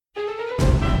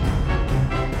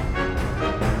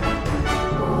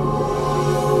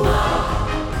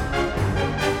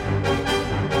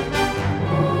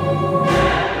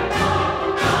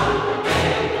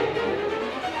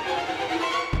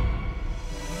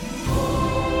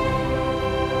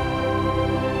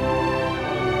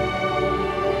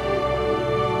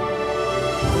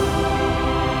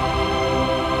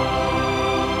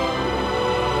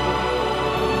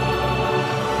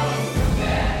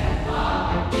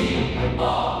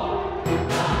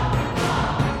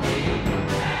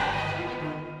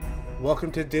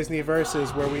Welcome to Disney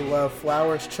Versus, where we love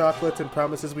flowers, chocolates, and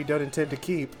promises we don't intend to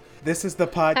keep. This is the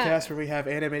podcast where we have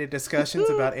animated discussions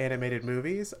about animated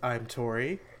movies. I'm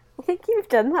Tori. I think you've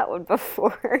done that one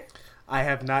before. I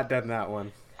have not done that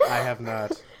one. I have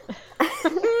not.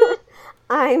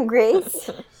 I'm Grace.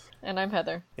 And I'm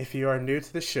Heather. If you are new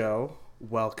to the show,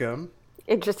 welcome.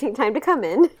 Interesting time to come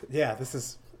in. Yeah, this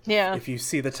is... Yeah. If you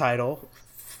see the title,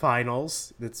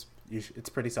 Finals, it's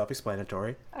pretty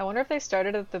self-explanatory. I wonder if they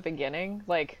started at the beginning,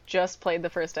 like, just played the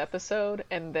first episode,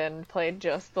 and then played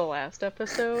just the last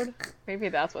episode. Maybe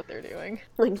that's what they're doing.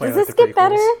 Like, Play does like this the get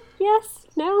better? prequels. Yes?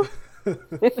 No?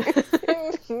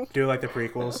 Do like the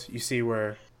prequels. You see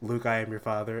where Luke, I am your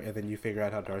father, and then you figure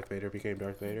out how Darth Vader became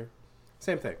Darth Vader.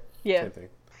 Same thing. Yeah. Same thing.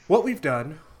 What we've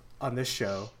done on this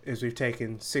show is we've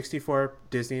taken 64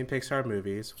 Disney and Pixar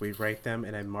movies, we've ranked them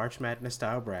in a March Madness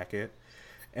style bracket,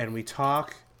 and we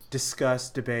talk, discuss,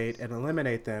 debate, and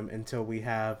eliminate them until we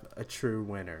have a true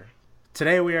winner.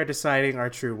 Today we are deciding our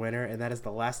true winner, and that is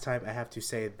the last time I have to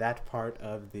say that part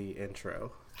of the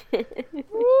intro.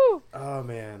 Woo! Oh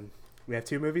man, we have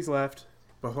 2 movies left.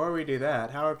 Before we do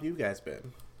that, how have you guys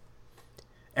been?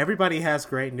 Everybody has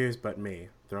great news but me.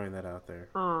 Throwing that out there.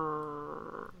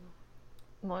 Aww.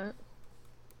 What?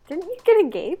 Didn't you get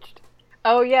engaged?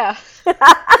 Oh, yeah.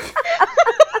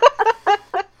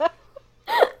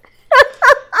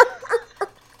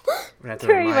 We have to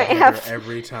Tori, you remind might Heather have-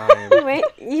 every time.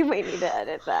 You might need to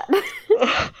edit that.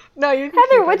 No, you can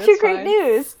Heather, keep what's it, your it's great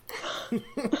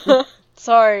fine. news?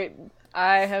 Sorry,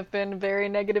 I have been very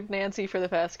negative Nancy for the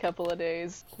past couple of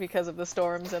days because of the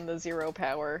storms and the zero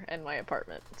power in my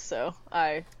apartment. So,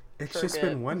 It's just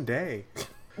been one day.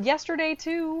 Yesterday,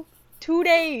 too. 2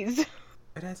 days.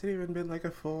 It hasn't even been like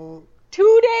a full...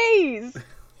 2 days!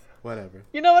 Whatever.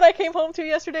 You know what I came home to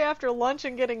yesterday after lunch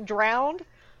and getting drowned?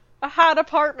 A hot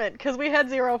apartment, because we had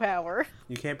zero power.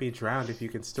 You can't be drowned if you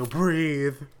can still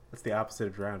breathe. That's the opposite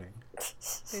of drowning.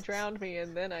 They drowned me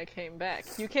and then I came back.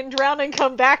 You can drown and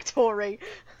come back, Tori.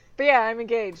 But yeah, I'm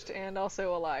engaged and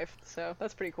also alive, so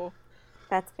that's pretty cool.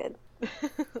 That's good.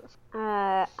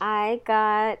 I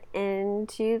got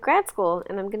into grad school,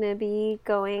 and I'm going to be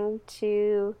going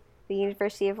to the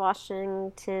University of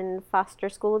Washington Foster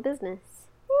School of Business.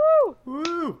 Woo!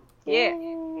 Woo! Yeah.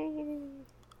 Yay.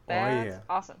 That's yeah.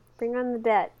 awesome. Bring on the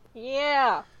debt.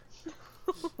 Yeah!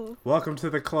 Welcome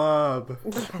to the club.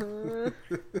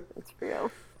 It's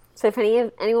real. So if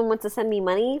anyone wants to send me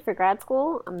money for grad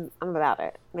school, I'm about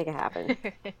it. Make it happen.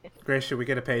 Grace, should we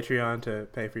get a Patreon to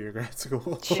pay for your grad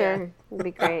school? Sure. It'd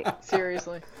be great.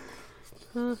 Seriously.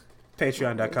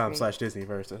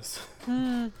 Patreon.com/DisneyVersus.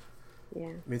 Yeah.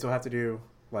 Means we'll have to do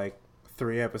like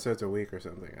 3 episodes a week or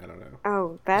something. I don't know.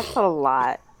 Oh, that's a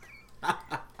lot.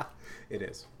 It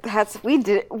is. We've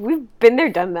been there,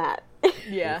 done that.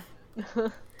 Yeah.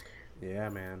 Yeah,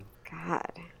 man.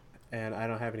 God. And I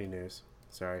don't have any news.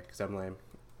 Sorry, because I'm lame.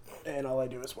 And all I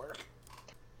do is work.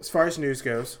 As far as news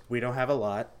goes, we don't have a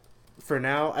lot. For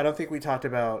now, I don't think we talked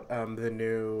about the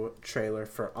new trailer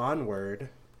for Onward,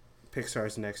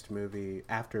 Pixar's next movie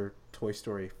after Toy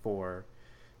Story 4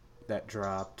 that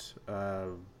dropped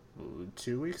 2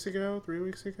 weeks ago, 3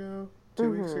 weeks ago,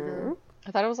 2 weeks ago.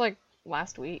 I thought it was like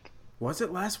last week. Was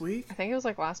it last week? I think it was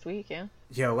like last week, yeah.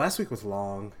 Yo, last week was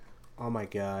long. Oh my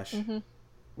gosh. Mm-hmm.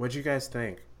 What'd you guys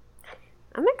think?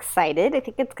 I'm excited. I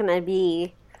think it's going to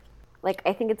be,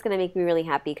 I think it's going to make me really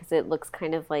happy because it looks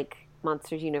kind of like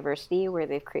Monsters University where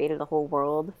they've created a whole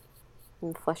world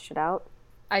and fleshed it out.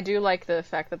 I do like the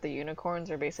fact that the unicorns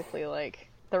are basically like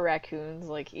the raccoons,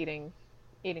 like eating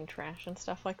trash and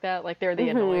stuff like that. Like they're the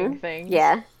annoying things.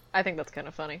 Yeah. I think that's kind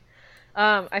of funny.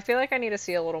 I feel like I need to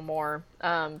see a little more,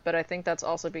 but I think that's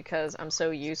also because I'm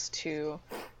so used to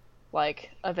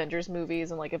like Avengers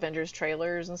movies and like Avengers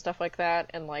trailers and stuff like that,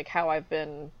 and like how I've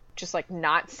been just like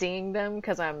not seeing them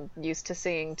because I'm used to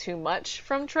seeing too much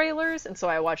from trailers, and so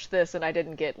I watched this and I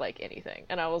didn't get like anything,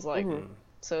 and I was like,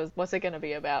 so what's it gonna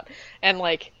be about? And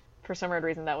like for some weird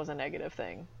reason that was a negative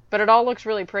thing, but it all looks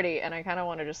really pretty, and I kind of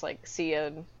want to just like see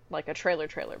a trailer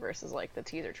versus like the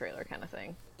teaser trailer kind of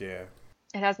thing. Yeah.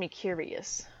 It has me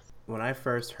curious. When I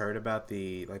first heard about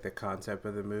the concept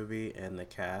of the movie and the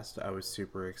cast, I was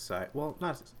super excited. Well,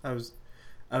 I was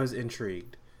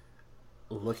intrigued.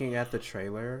 Looking at the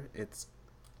trailer,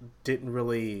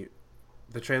 the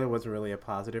trailer wasn't really a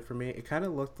positive for me. It kind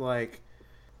of looked like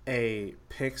a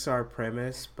Pixar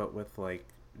premise, but with like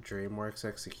DreamWorks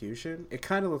execution. It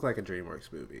kind of looked like a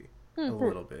DreamWorks movie, a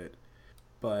little bit.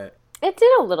 But It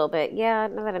did a little bit. Yeah,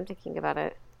 now that I'm thinking about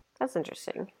it. That's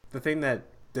interesting. the thing that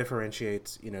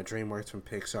differentiates, DreamWorks from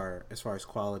Pixar as far as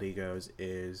quality goes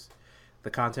is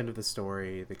the content of the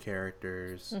story, the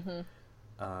characters,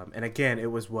 And again,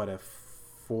 it was what, a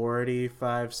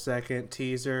 45-second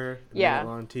teaser, Yeah.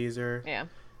 minute-long teaser. Yeah.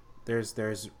 There's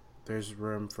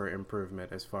room for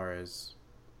improvement as far as,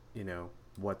 you know,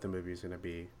 what the movie's gonna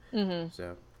be. Mm-hmm.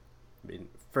 So, I mean,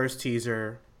 first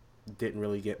teaser didn't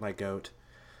really get my goat,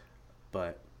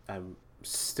 but I'm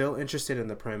still interested in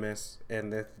the premise,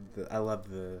 and I love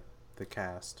the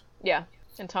cast. Yeah.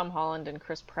 And Tom Holland and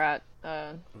Chris Pratt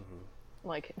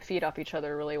like feed off each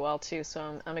other really well too.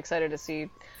 So I'm excited to see.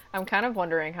 I'm kind of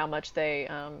wondering how much they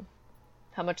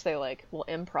like will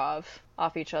improv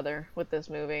off each other with this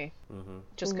movie.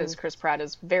 Just because Chris Pratt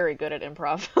is very good at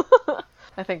improv.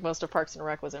 I think most of Parks and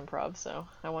Rec was improv, so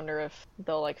I wonder if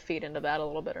they'll like feed into that a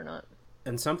little bit or not.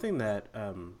 And something that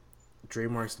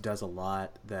DreamWorks does a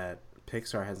lot that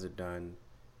Pixar hasn't done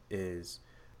is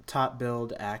top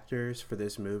billed actors for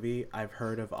this movie. I've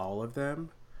heard of all of them.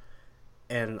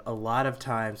 And a lot of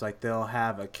times, like, they'll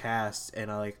have a cast, and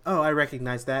I'm like, oh, I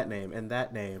recognize that name, and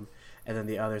then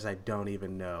the others I don't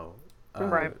even know.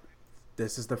 Right.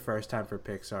 This is the first time for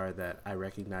Pixar that I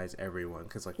recognize everyone,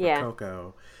 because, like, for Yeah.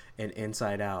 Coco and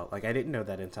Inside Out, like, I didn't know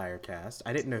that entire cast.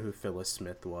 I didn't know who Phyllis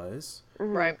Smith was.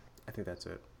 Right. I think that's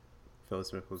it. Phyllis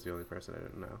Smith was the only person I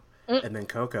didn't know. And then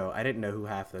Coco, I didn't know who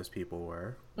half those people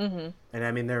were. And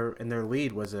I mean, their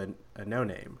lead was a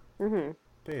no-name.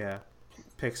 But yeah.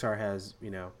 Pixar has, you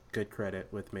know, good credit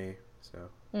with me, so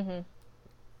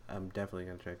I'm definitely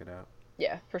gonna check it out.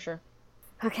 Yeah, for sure.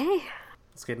 Okay.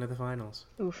 Let's get into the finals.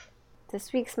 Oof.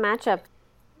 This week's matchup,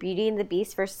 Beauty and the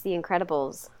Beast versus The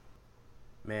Incredibles.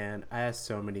 Man, I asked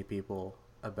so many people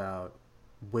about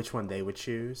which one they would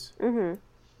choose, Mm-hmm.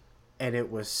 and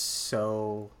it was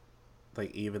so,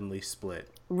 like, evenly split.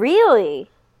 Really?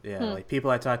 Yeah, like,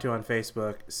 people I talked to on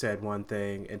Facebook said one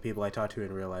thing, and people I talked to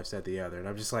in real life said the other, and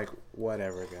I'm just like,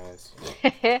 whatever, guys.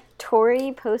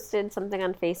 Tori posted something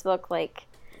on Facebook like,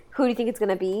 who do you think it's going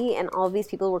to be? And all of these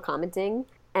people were commenting.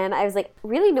 And I was like,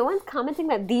 really? No one's commenting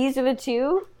that these are the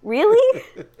two? Really?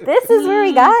 This is where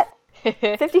we got?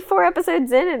 54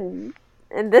 episodes in,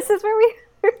 and this is where we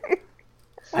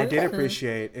I did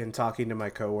appreciate in talking to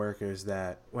my coworkers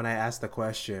that when I asked the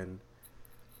question,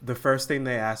 the first thing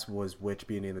they asked was which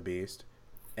Beauty and the Beast.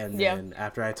 And then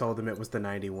after I told them it was the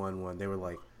 91 one, they were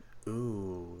like,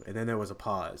 ooh. And then there was a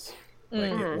pause.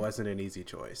 Like, it wasn't an easy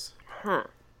choice. Huh.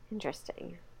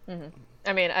 Interesting.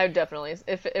 I mean, I would definitely,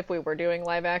 if we were doing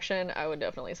live action, I would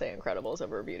definitely say Incredibles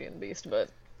over Beauty and the Beast, but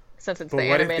since it's But the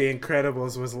what animated... if The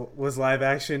Incredibles was live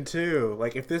action too?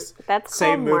 Like, if this That's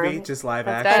same called movie, Marvel. just live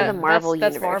That's action. called the Marvel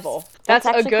that's universe. Marvel. That's That's a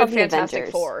actually good called the Fantastic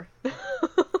Avengers. Four.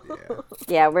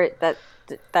 Yeah. Yeah,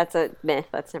 that's a myth.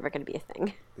 That's never going to be a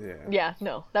thing. Yeah. Yeah,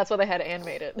 no, that's why they had to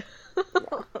animate it.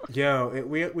 Yo,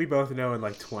 we both know in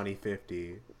like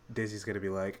 2050, Disney's gonna be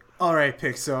like, all right,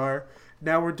 Pixar,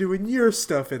 now we're doing your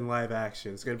stuff in live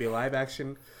action. It's gonna be live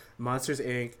action Monsters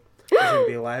Inc. There's gonna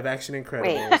be a live action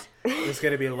Incredibles. There's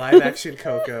gonna be a live action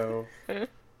Coco.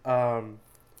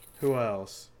 Who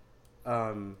else?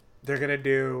 They're gonna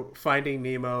do Finding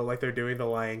Nemo like they're doing The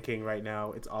Lion King right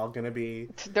now. It's all gonna be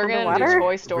They're gonna water? do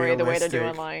Toy Story the way they're doing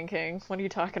Realistic. Lion King. What are you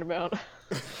talking about?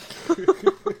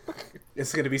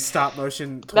 it's gonna be stop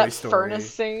motion Toy That Story.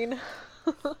 furnace scene.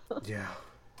 Yeah.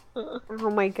 Oh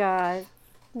my god.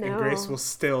 No. And Grace will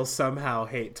still somehow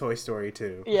hate Toy Story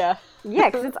 2. Yeah. Yeah,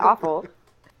 because it's awful.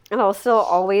 And I'll still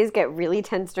always get really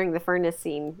tense during the furnace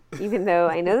scene, even though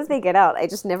I know that they get out. I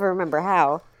just never remember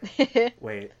how.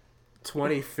 Wait,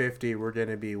 2050, we're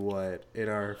gonna be what, in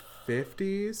our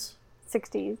 50s?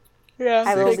 60s. Yeah.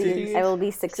 I will 60s? be. I will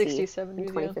be 60 60s, in 70s, yeah.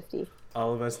 2050.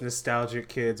 All of us nostalgic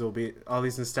kids will be, all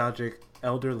these nostalgic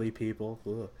elderly people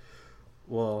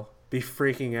will be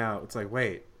freaking out. It's like,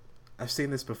 wait, I've seen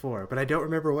this before, but I don't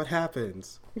remember what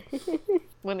happens.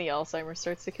 When the Alzheimer's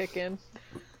starts to kick in.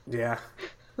 Yeah.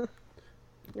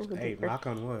 Hey, knock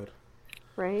on wood.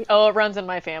 Right? Oh, it runs in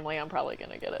my family. I'm probably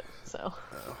gonna get it. So.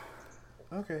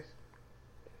 Okay.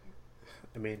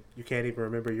 I mean, you can't even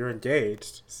remember you're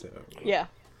engaged, so. Yeah.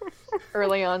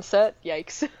 Early onset.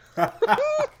 Yikes.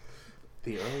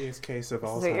 The earliest case of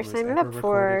what you're Alzheimer's signing ever up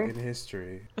recorded for. in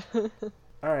history.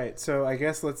 All right, so I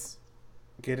guess let's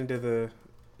get into the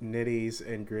nitties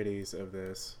and gritties of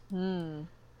this. Oh,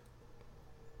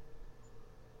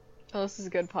 this is a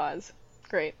good pause.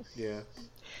 Great. Yeah.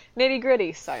 Nitty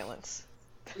gritty silence.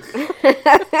 Here's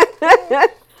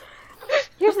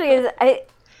the thing is,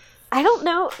 I don't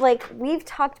know, like, we've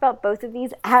talked about both of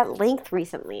these at length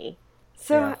recently.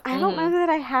 So Yeah. I don't know that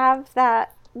I have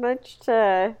that much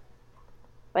to...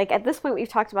 Like, at this point, we've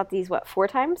talked about these, what, 4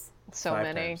 times? So 5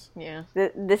 many. times. Yeah.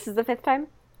 This is the 5th time?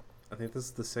 I think this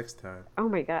is the 6th time. Oh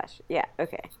my gosh. Yeah,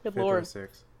 okay. Good 5th or lord.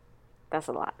 6th. That's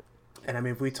a lot. And I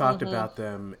mean, we talked about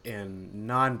them in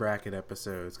non-bracket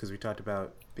episodes because we talked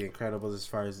about The Incredibles as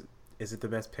far as is it the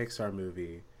best Pixar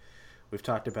movie. We've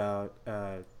talked about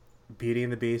Beauty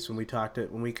and the Beast when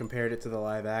we compared it to the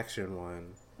live action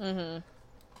one. Mm-hmm.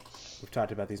 We've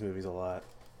talked about these movies a lot,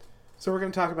 so we're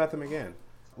going to talk about them again.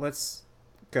 Let's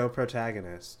go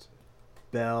protagonist.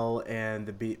 Belle and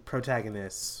the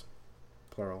protagonists,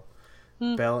 plural.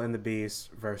 Belle and the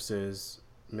Beast versus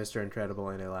Mr. Incredible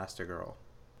and Elastigirl.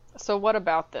 So what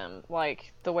about them?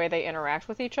 Like, the way they interact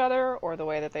with each other, or the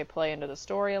way that they play into the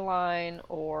storyline,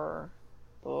 or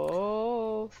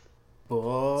both?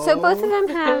 So both of them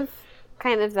have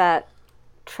kind of that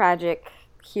tragic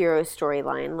hero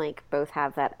storyline. Like, both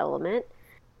have that element.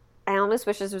 I almost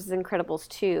wish this was Incredibles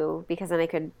 2, because then I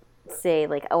could say,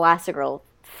 like, Elastigirl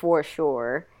for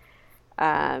sure.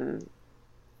 Awesome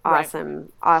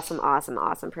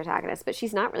protagonist. But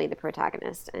she's not really the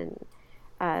protagonist in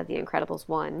The Incredibles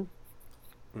 1.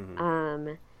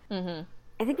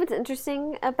 I think what's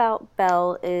interesting about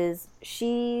Belle is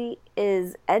she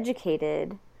is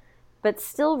educated, but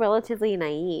still relatively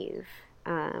naive,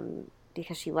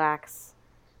 because she lacks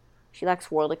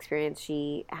world experience.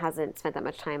 She hasn't spent that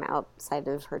much time outside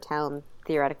of her town,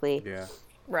 theoretically. Yeah.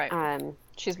 Right.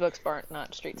 She's book smart,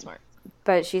 not street smart.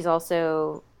 But she's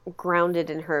also grounded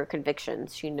in her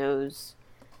convictions. She knows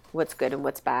what's good and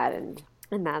what's bad,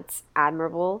 and that's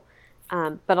admirable.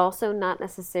 But also not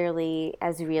necessarily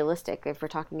as realistic. If we're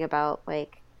talking about,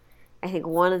 like, I think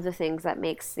one of the things that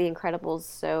makes The Incredibles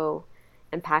so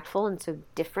impactful and so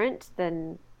different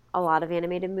than a lot of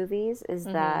animated movies is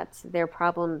that their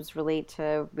problems relate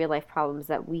to real life problems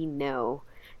that we know,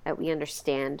 that we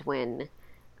understand when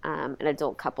an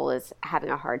adult couple is having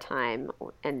a hard time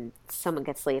and someone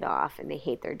gets laid off and they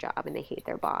hate their job and they hate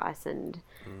their boss, and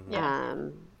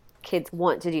kids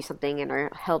want to do something and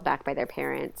are held back by their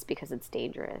parents because it's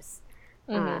dangerous.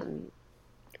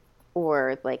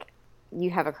 Or, like, you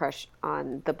have a crush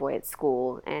on the boy at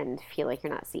school and feel like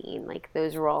you're not seen. Like,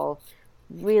 those are all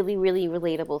really, really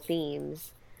relatable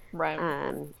themes. Right.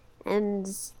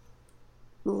 And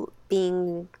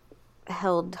being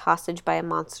held hostage by a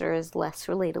monster is less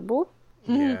relatable.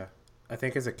 Yeah. I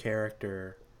think as a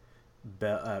character,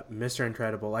 Mr.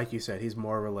 Incredible, like you said, he's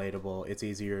more relatable. It's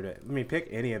easier to... pick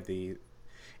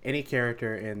any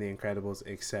character in The Incredibles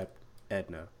except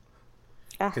Edna.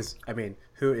 Because,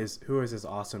 who is as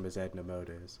awesome as Edna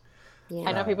Mode is? Yeah.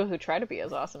 I know people who try to be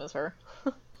as awesome as her.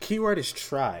 Keyword is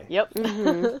try. Yep.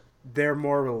 They're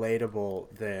more relatable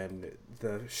than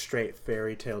the straight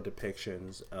fairy tale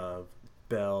depictions of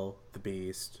Belle, the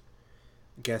Beast,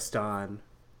 Gaston.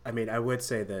 I would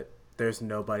say that there's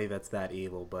nobody that's that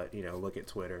evil, but, look at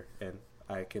Twitter, and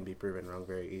I can be proven wrong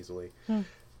very easily.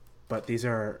 But these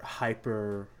are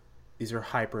hyper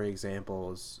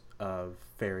examples of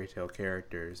fairy tale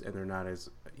characters, and they're not as,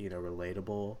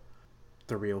 relatable.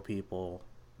 The real people,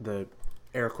 the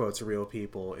air quotes real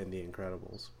people in The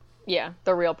Incredibles. Yeah,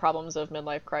 the real problems of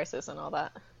midlife crisis and all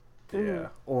that. Yeah,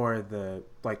 or the,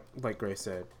 like Grace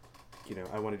said,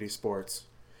 I want to do sports.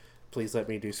 Please let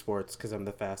me do sports because I'm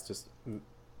the fastest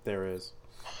there is.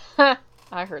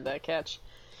 I heard that catch.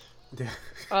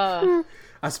 I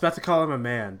was about to call him a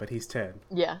man, but he's 10.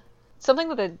 Yeah.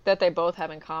 Something that they both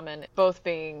have in common, both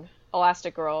being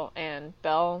Elastigirl and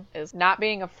Belle, is not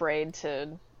being afraid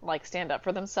to, like, stand up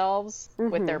for themselves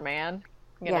with their man.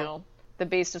 You know, the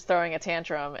Beast is throwing a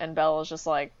tantrum and Belle is just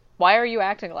like, why are you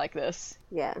acting like this?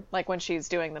 Yeah. Like when she's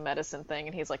doing the medicine thing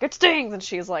and he's like, it stings! And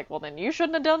she's like, well, then you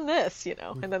shouldn't have done this,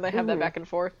 And then they have that back and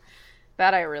forth.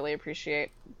 That I really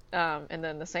appreciate. And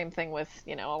then the same thing with,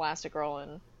 Elastigirl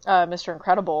and Mr.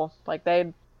 Incredible. Like,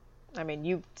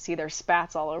 you see their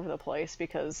spats all over the place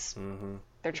because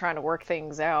they're trying to work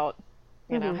things out,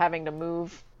 having to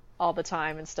move all the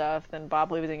time and stuff, then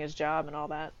Bob losing his job and all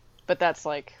that. But that's,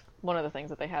 like, one of the things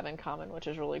that they have in common, which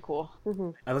is really cool.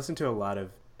 I listened to a lot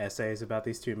of essays about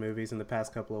these two movies in the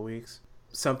past couple of weeks.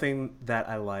 Something that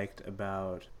I liked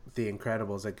about The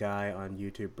Incredibles, a guy on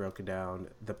YouTube broke down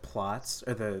the plots,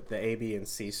 or the A, B, and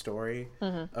C story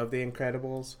of The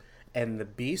Incredibles. And the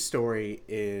B story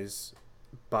is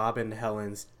Bob and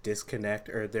Helen's disconnect,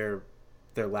 or their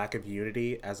lack of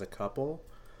unity as a couple.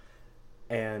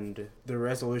 And the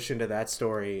resolution to that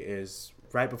story is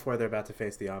right before they're about to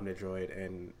face the Omnidroid,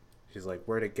 and she's like,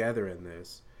 we're together in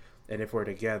this. And if we're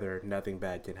together, nothing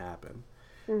bad can happen.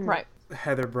 Right.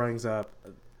 Heather brings up,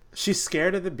 she's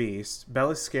scared of the Beast.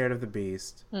 Bella's scared of the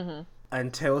Beast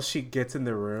until she gets in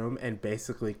the room and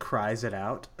basically cries it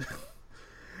out.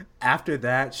 After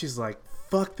that, she's like,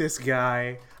 fuck this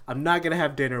guy. I'm not gonna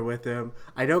have dinner with him.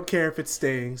 I don't care if it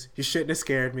stings. You shouldn't have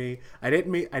scared me. I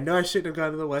know I shouldn't have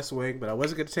gone to the West Wing, but I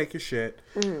wasn't gonna take your shit.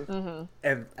 Mm-hmm.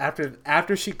 And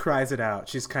after she cries it out,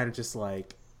 she's kind of just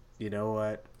like, you know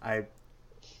what? I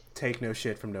take no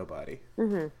shit from nobody.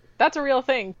 Mm-hmm. That's a real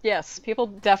thing. Yes, people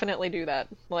definitely do that.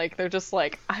 Like, they're just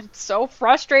like, I'm so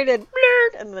frustrated.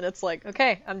 And then it's like,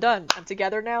 okay, I'm done. I'm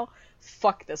together now.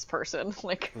 Fuck this person.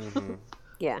 Like,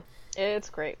 Yeah. it's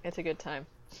great. It's a good time.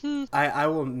 I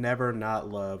will never not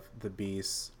love the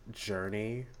Beast's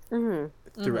journey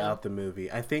throughout the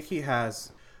movie. I think he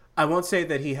has... I won't say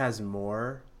that he has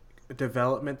more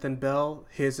development than Belle.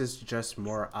 His is just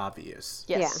more obvious.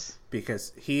 Yes.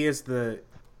 Because he is the...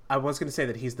 I was going to say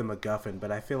that he's the MacGuffin,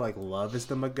 but I feel like love is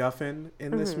the MacGuffin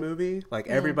in this movie. Like,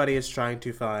 everybody is trying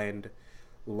to find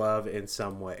love in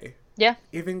some way. Yeah.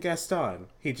 Even Gaston.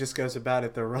 He just goes about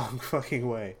it the wrong fucking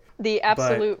way. The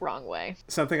absolute wrong way.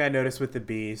 Something I noticed with the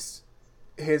Beast,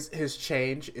 his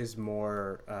change is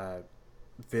more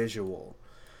visual,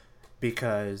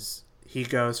 because he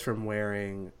goes from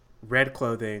wearing red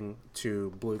clothing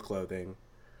to blue clothing.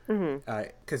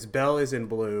 Because Belle is in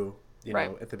blue, you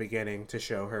know, at the beginning to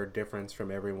show her difference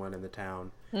from everyone in the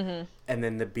town. And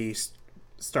then the Beast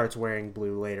starts wearing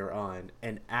blue later on.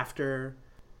 And after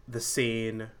the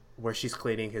scene where she's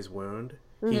cleaning his wound,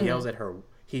 he yells at her.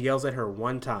 He yells at her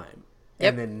one time,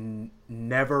 and then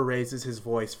never raises his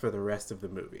voice for the rest of the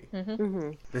movie.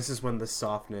 This is when the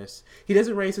softness... He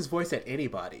doesn't raise his voice at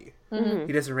anybody.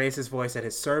 He doesn't raise his voice at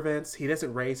his servants. He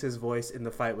doesn't raise his voice in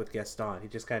the fight with Gaston. He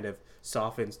just kind of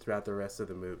softens throughout the rest of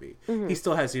the movie. He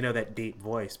still has, you know, that deep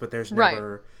voice, but there's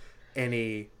never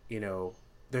any, you know...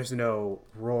 There's no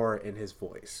roar in his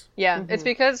voice. Yeah, it's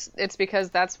because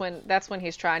that's when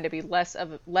he's trying to be less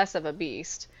of a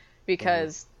beast,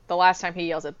 because the last time he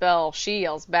yells at Belle, she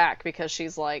yells back because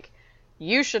she's like,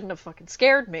 you shouldn't have fucking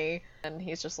scared me. And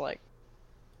he's just like,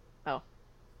 oh,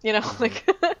 you know, like,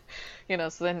 you know,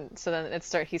 so then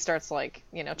he starts like,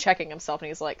 you know, checking himself, and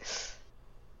he's like,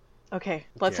 okay,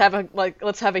 let's have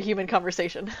a human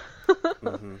conversation.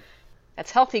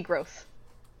 That's healthy growth.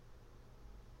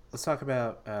 Let's talk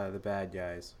about the bad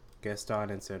guys, Gaston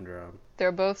and Syndrome.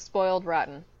 They're both spoiled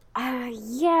rotten.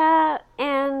 Yeah,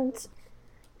 and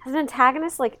as an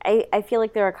antagonist, like, I feel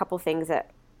like there are a couple things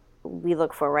that we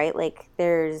look for, right? Like,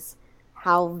 there's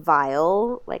how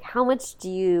vile, like, how much do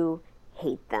you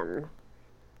hate them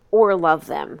or love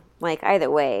them? Like,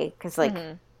 either way, because, like,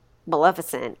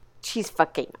 Maleficent, she's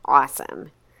fucking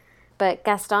awesome. But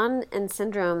Gaston and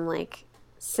Syndrome, like,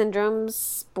 Syndrome's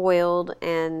spoiled,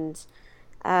 and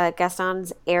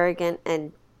Gaston's arrogant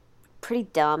and pretty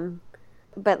dumb.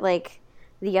 But, like,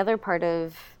 the other part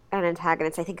of an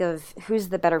antagonist, I think of who's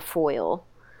the better foil.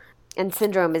 And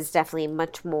Syndrome is definitely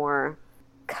much more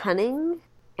cunning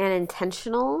and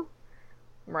intentional.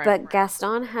 Right. But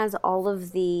Gaston has all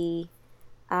of the,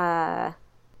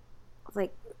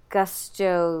 like,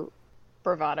 gusto,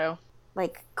 bravado,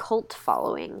 like, cult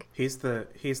following. He's the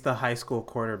high school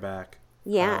quarterback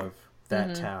of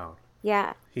that town.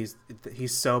 Yeah. He's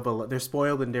so beloved. They're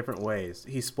spoiled in different ways.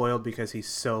 He's spoiled because he's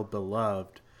so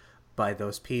beloved by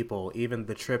those people, even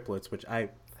the triplets, which I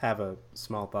have a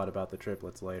small thought about the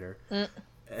triplets later.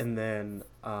 And then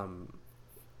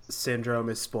Syndrome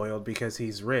is spoiled because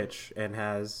he's rich and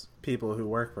has people who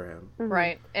work for him.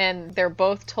 Right. And they're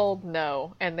both told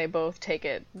no, and they both take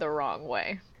it the wrong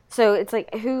way. So it's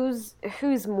like,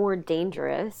 who's more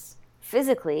dangerous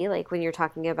physically, like when you're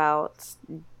talking about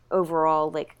overall,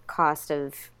 like, cost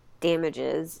of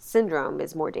damages, Syndrome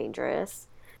is more dangerous.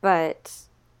 But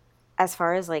as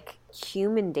far as, like,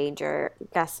 human danger,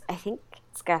 I think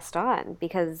it's Gaston,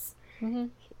 because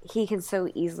he can so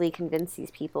easily convince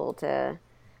these people to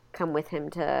come with him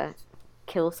to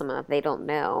kill someone that they don't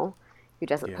know who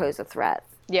doesn't pose a threat.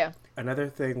 Yeah. Another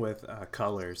thing with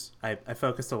colors, I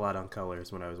focused a lot on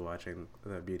colors when I was watching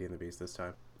the Beauty and the Beast this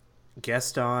time.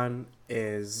 Gaston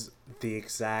is the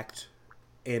exact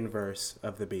inverse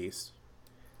of the Beast,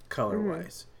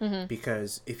 color-wise.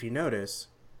 Because if you notice,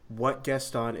 what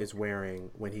Gaston is wearing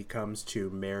when he comes to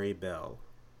marry Belle,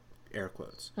 air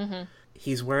quotes,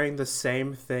 he's wearing the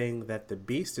same thing that the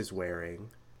Beast is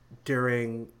wearing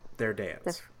during their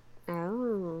dance.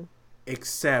 Oh.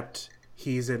 Except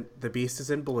the Beast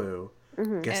is in blue,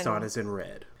 Gaston is in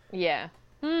red. Yeah.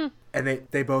 And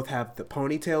they both have the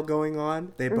ponytail going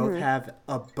on. They both have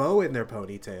a bow in their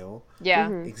ponytail. Yeah.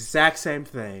 Exact same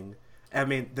thing. I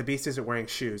mean, the Beast isn't wearing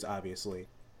shoes, obviously.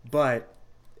 But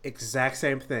exact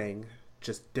same thing,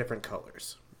 just different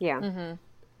colors. Yeah.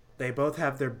 They both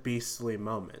have their beastly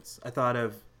moments. I thought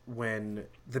of when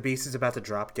the Beast is about to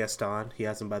drop Gaston. He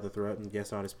has him by the throat, and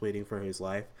Gaston is pleading for his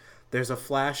life. there's a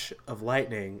flash of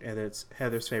lightning, and it's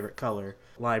Heather's favorite color,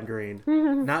 lime green.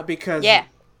 Not because Yeah.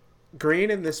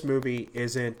 green in this movie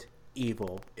isn't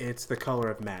evil, it's the color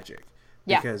of magic.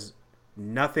 Yeah. Because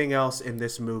nothing else in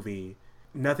this movie,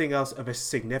 nothing else of a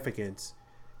significance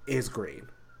is green,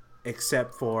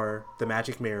 except for the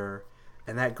magic mirror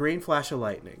and that green flash of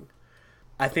lightning.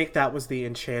 I think that was the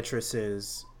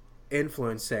Enchantress's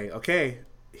influence saying, okay,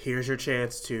 here's your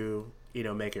chance to,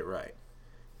 make it right.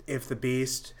 If the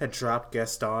Beast had dropped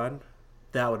Gaston,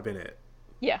 that would have been it.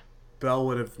 Yeah. Belle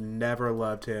would have never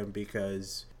loved him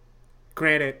because,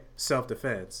 granted,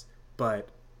 self-defense, but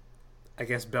I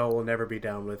guess Belle will never be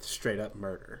down with straight-up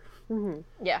murder.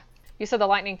 Yeah. You said the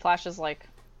lightning flashes like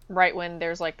right when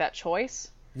there's like that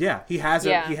choice. Yeah, he has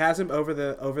him. Yeah. He has him over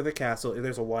the castle.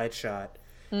 There's a wide shot.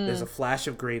 There's a flash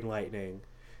of green lightning,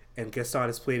 and Gaston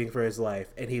is pleading for his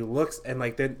life. And he looks, and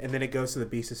then it goes to the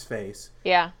Beast's face,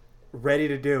 Yeah. ready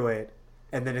to do it.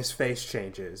 And then his face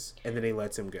changes, and then he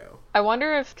lets him go. I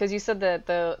wonder if, because you said that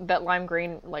that lime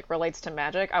green like relates to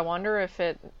magic. I wonder if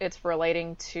it's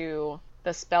relating to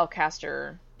the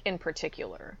spellcaster in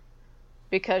particular,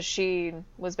 because she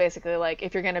was basically like,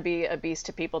 if you're gonna be a beast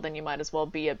to people, then you might as well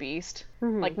be a beast.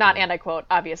 Like, not and I quote,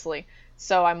 obviously.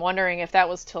 So I'm wondering if that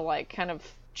was to like kind of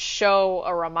show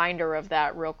a reminder of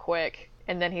that real quick,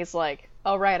 and then he's like,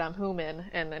 "Oh right, I'm human,"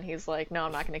 and then he's like, "No,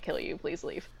 I'm not gonna kill you. Please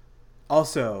leave."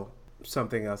 Also,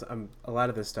 something else. A lot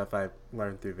of this stuff I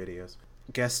learned through videos.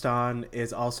 Gaston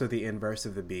is also the inverse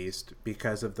of the Beast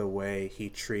because of the way he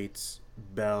treats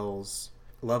Belle's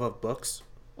love of books.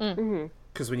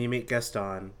 Because when you meet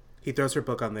Gaston, he throws her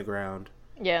book on the ground.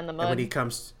 Yeah, in the mud. And when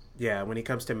he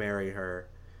comes to marry her,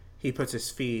 he puts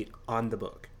his feet on the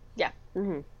book. Yeah.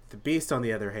 The Beast, on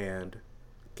the other hand,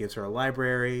 gives her a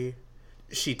library.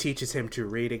 She teaches him to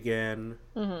read again.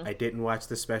 I didn't watch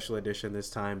the special edition this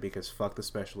time because fuck the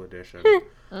special edition.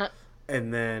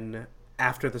 And then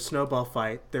after the snowball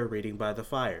fight, they're reading by the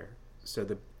fire. So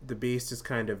the Beast is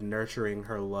kind of nurturing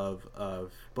her love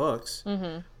of books,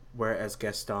 whereas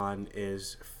Gaston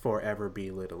is forever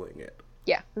belittling it.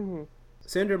 Yeah.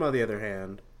 Syndrome, on the other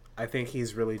hand, I think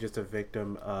he's really just a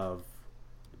victim of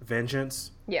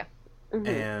vengeance Yeah.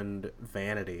 and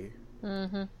vanity.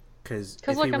 Because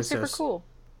Like, I'm super cool.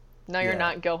 No, you're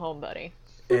not. Go home, buddy.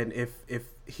 And if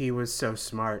he was so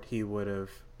smart, he would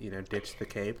have, ditched the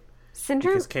cape.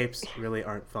 Syndrome. Because capes really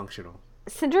aren't functional.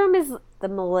 Syndrome is the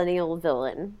millennial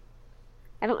villain.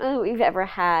 I don't know if we've ever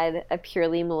had a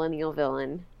purely millennial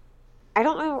villain. I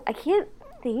don't know. I can't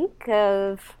think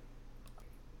of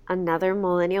another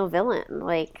millennial villain.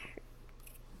 Like,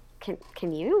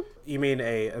 can you? You mean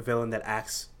a villain that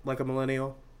acts like a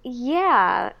millennial?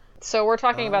 Yeah. So we're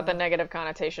talking about the negative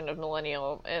connotation of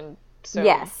millennial, and so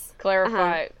Yes.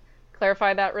 clarify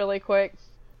that really quick.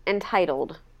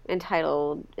 Entitled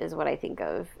is what I think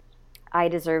of. I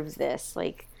deserve this.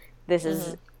 Like, this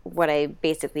is what I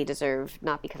basically deserve,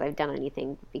 not because I've done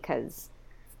anything, but because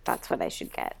that's what I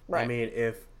should get. Right. I mean,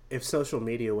 if social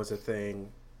media was a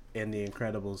thing in the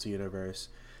Incredibles universe,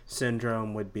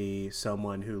 Syndrome would be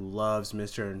someone who loves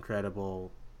Mr.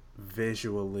 Incredible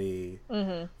visually,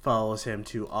 follows him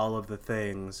to all of the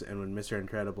things, and when Mr.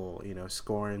 Incredible,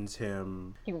 scorns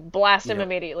him, You blast him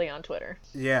immediately on Twitter.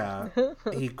 yeah,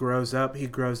 he grows up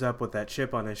with that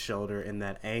chip on his shoulder and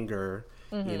that anger,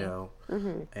 and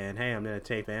hey, I'm gonna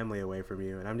take family away from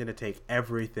you, and I'm gonna take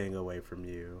everything away from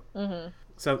you.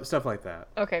 So stuff like that.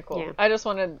 Okay, cool. Yeah. I just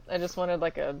wanted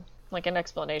like an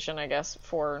explanation, I guess,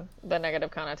 for the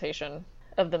negative connotation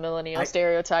of the millennial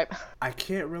stereotype. I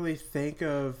can't really think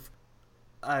of...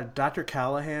 Dr.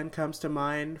 Callahan comes to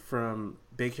mind from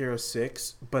Big Hero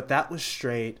 6, but that was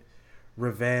straight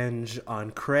revenge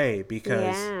on Cray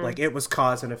because, it was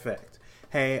cause and effect.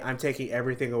 Hey, I'm taking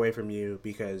everything away from you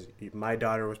because my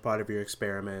daughter was part of your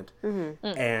experiment,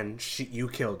 and you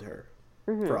killed her.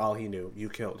 For all he knew, you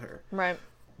killed her. Right.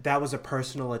 That was a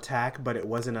personal attack, but it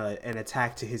wasn't an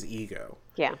attack to his ego.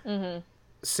 Yeah.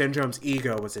 Syndrome's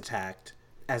ego was attacked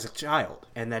as a child,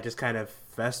 and that just kind of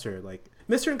festered. Like,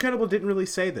 Mr. Incredible didn't really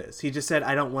say this. He just said,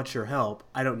 I don't want your help.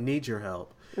 I don't need your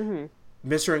help.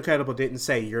 Mr. Incredible didn't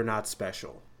say, you're not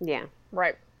special. Yeah.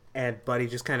 Right. And Buddy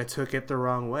just kind of took it the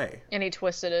wrong way. And he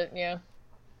twisted it, yeah.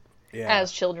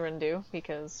 As children do,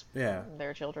 because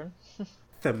they're children.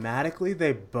 Thematically,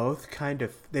 they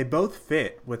both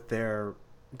fit with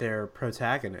their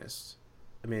protagonists.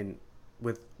 I mean,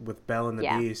 with Belle and the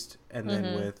Beast, and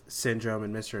then with Syndrome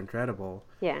and Mr. Incredible.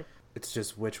 Yeah. It's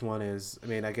just which one is... I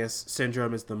mean, I guess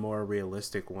Syndrome is the more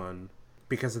realistic one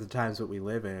because of the times that we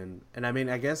live in. And I mean,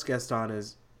 I guess Gaston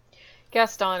is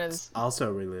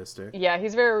also realistic. Yeah,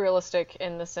 he's very realistic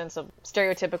in the sense of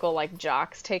stereotypical, like,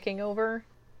 jocks taking over.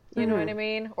 You know what I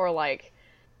mean? Or like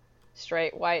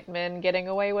straight white men getting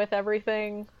away with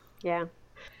everything. Yeah.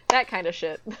 That kind of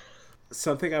shit.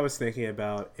 Something I was thinking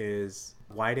about is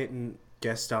why didn't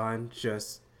Gaston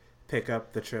just pick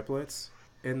up the triplets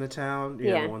in the town?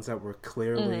 You know, the ones that were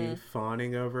clearly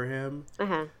fawning over him.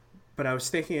 Uh-huh. But I was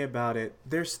thinking about it.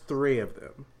 There's 3 of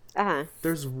them. Uh-huh.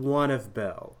 There's 1 of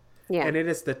Belle. Yeah. And it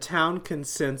is the town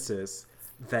consensus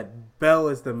that Belle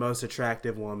is the most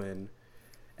attractive woman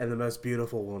and the most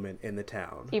beautiful woman in the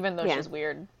town. Even though she's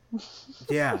weird.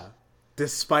 Yeah.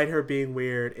 Despite her being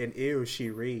weird and ew, she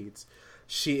reads.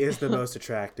 She is the most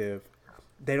attractive.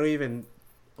 They don't even,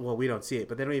 well, we don't see it,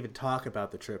 but they don't even talk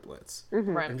about the triplets.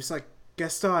 Right. I'm just like,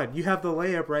 Gaston, you have the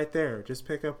layup right there. Just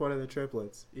pick up one of the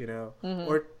triplets, you know?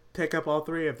 Or pick up all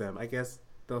 3 of them. I guess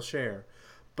they'll share.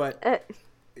 But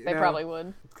They probably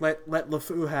would. let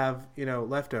LeFou have, you know,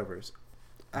 leftovers.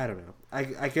 I don't know.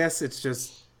 I guess it's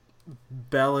just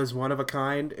Belle is one of a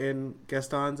kind in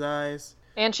Gaston's eyes.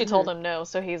 And she told him no,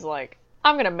 so he's like,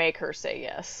 I'm gonna make her say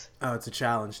yes. Oh, it's a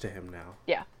challenge to him now.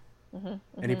 Yeah.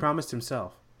 And he promised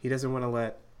himself. He doesn't want to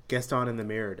let Gaston in the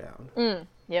mirror down.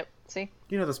 Yep. See?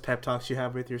 You know those pep talks you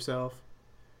have with yourself?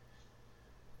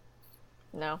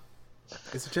 No.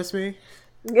 Is it just me?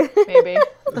 Maybe.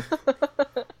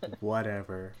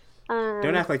 Whatever.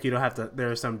 Don't act like you don't have to. There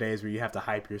are some days where you have to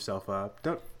hype yourself up.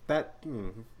 Don't that. I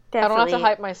Definitely. don't have to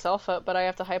hype myself up, but I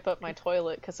have to hype up my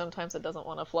toilet because sometimes it doesn't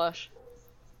want to flush.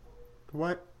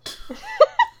 What?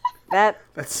 That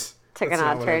That's Took that's an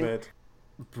not odd what I turn. meant.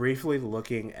 Briefly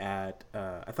looking at,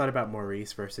 I thought about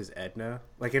Maurice versus Edna.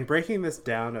 Like in breaking this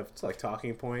down of like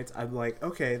talking points, I'm like,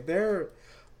 okay,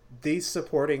 these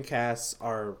supporting casts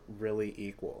are really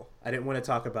equal. I didn't want to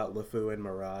talk about LeFou and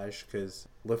Mirage because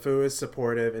LeFou is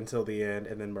supportive until the end,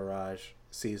 and then Mirage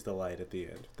sees the light at the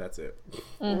end. That's it.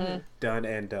 Done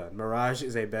and done. Mirage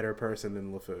is a better person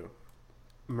than LeFou.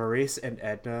 Maurice and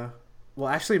Edna. Well,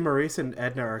 actually, Maurice and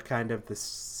Edna are kind of the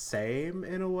same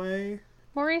in a way.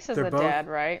 Maurice is They're the both- dad,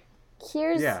 right?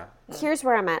 Here's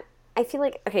where I'm at. I feel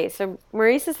like, okay, so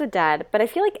Maurice is the dad, but I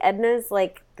feel like Edna's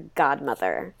like the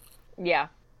godmother. Yeah.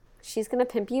 She's gonna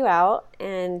pimp you out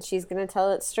and she's gonna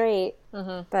tell it straight,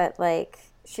 but like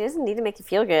she doesn't need to make you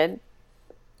feel good.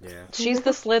 Yeah. She's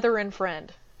the Slytherin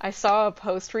friend. I saw a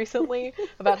post recently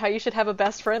about how you should have a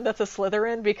best friend that's a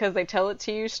Slytherin because they tell it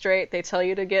to you straight. They tell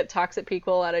you to get toxic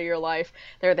people out of your life.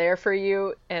 They're there for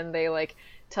you, and they like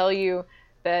tell you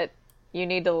that you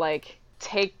need to like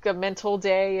take a mental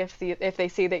day if they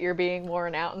see that you're being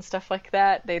worn out and stuff like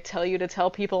that. They tell you to tell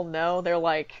people no. They're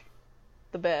like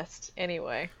the best.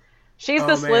 Anyway, she's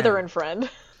the man. Slytherin friend.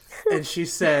 And she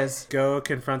says, go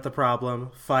confront the problem,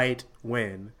 fight,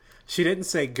 win. She didn't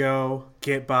say go,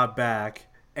 get Bob back,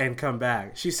 and come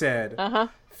back. She said,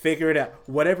 figure it out.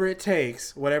 Whatever it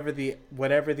takes, whatever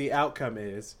the outcome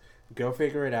is, go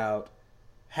figure it out,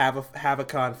 have a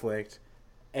conflict,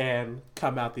 and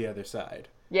come out the other side.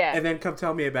 Yeah. And then come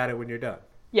tell me about it when you're done.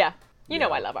 Yeah. You know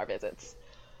Yeah. I love our visits.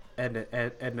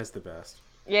 Edna's the best.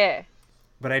 Yeah.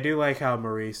 But I do like how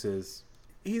Maurice is.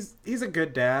 He's a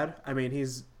good dad. I mean,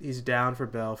 he's down for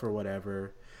Belle for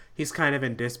whatever. He's kind of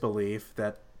in disbelief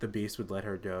that the Beast would let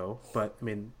her go. But I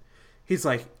mean, he's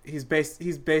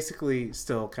basically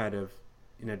still kind of,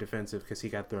 you know, defensive because he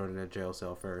got thrown in a jail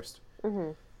cell first.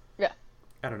 Yeah.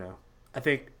 I don't know. I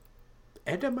think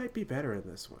Edna might be better in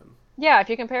this one. Yeah, if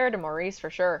you compare her to Maurice, for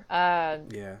sure.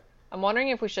 Yeah. I'm wondering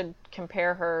if we should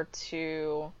compare her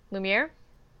to Lumiere.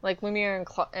 Like, Lumiere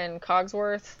and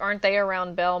Cogsworth, aren't they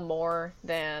around Belle more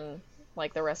than,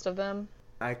 like, the rest of them?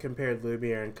 I compared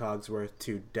Lumiere and Cogsworth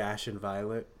to Dash and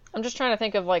Violet. I'm just trying to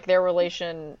think of, like, their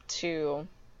relation to,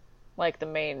 like, the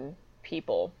main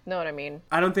people. Know what I mean?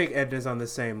 I don't think Edna's on the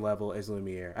same level as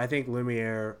Lumiere. I think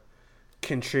Lumiere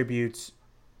contributes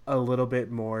a little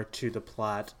bit more to the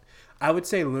plot. I would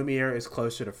say Lumiere is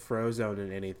closer to Frozone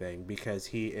than anything because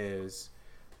he is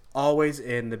always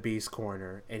in the Beast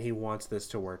corner and he wants this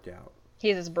to work out.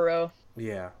 He's his bro.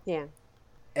 Yeah. Yeah.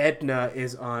 Edna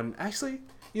is on... Actually,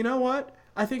 you know what?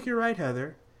 I think you're right,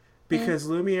 Heather. Because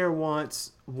Lumiere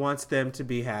wants them to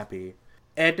be happy.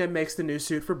 Edna makes the new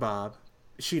suit for Bob.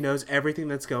 She knows everything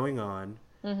that's going on.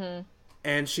 Mm-hmm.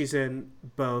 And she's in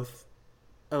both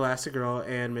Elastigirl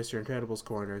and Mr. Incredible's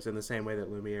corners in the same way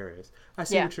that Lumiere is. I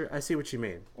see what you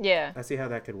mean. Yeah. I see how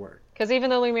that could work. Because even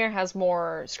though Lumiere has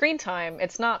more screen time,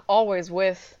 it's not always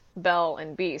with Belle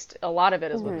and Beast. A lot of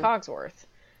it is with Cogsworth.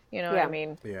 You know what I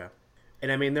mean? Yeah.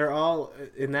 And I mean, they're all,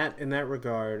 in that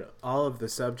regard, all of the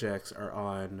subjects are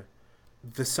on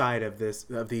the side of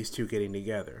these two getting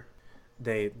together.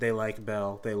 They like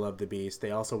Belle, they love the Beast,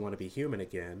 they also want to be human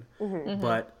again,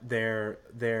 but they're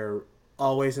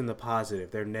always in the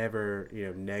positive. They're never,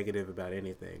 negative about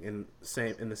anything. And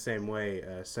in the same way,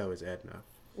 so is Edna.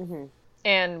 Mm-hmm.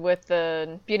 And with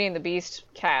the Beauty and the Beast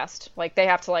cast, like, they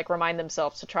have to, like, remind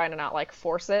themselves to try to not, like,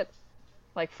 force it.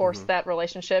 Like, force that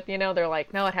relationship, They're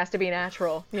like, no, it has to be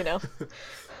natural, Yeah,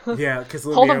 because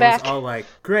Hold them Lumiere was back. all like,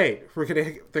 great,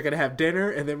 they're gonna have dinner,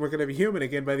 and then we're gonna be human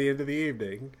again by the end of the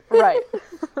evening. Right.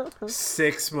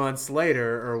 6 months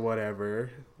later, or whatever,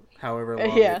 however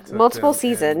long Yeah. it took Multiple them,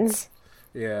 seasons.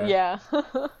 and- yeah.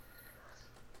 Yeah.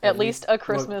 At least a look-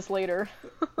 Christmas later.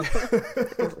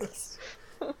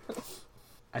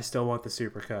 I still want the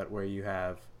supercut where you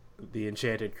have the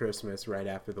Enchanted Christmas right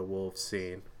after the wolves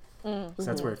scene. So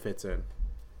that's where it fits in.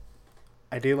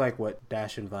 I do like what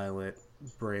Dash and Violet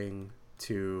bring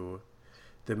to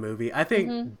the movie. I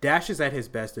think Dash is at his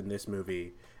best in this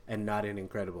movie and not in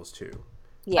Incredibles 2.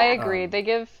 Yeah. I agree. They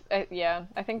give,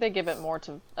 I think they give it more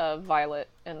to Violet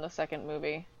in the second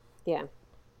movie. Yeah.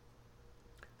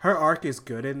 Her arc is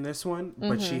good in this one,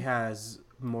 but she has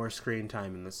more screen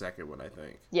time in the second one, I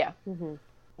think. Yeah.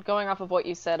 Going off of what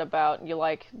you said about you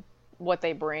like what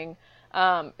they bring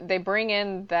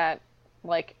in that,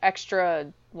 like,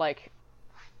 extra, like,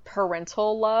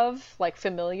 parental love, like,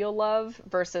 familial love,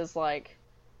 versus, like,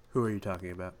 Who are you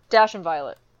talking about? Dash and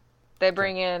Violet. They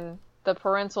bring in the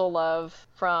parental love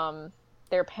from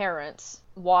their parents,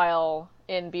 while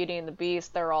in Beauty and the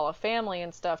Beast, they're all a family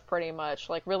and stuff, pretty much.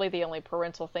 Like, really the only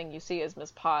parental thing you see is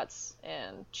Miss Potts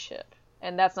and Chip.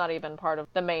 And that's not even part of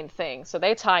the main thing. So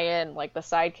they tie in, like, the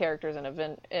side characters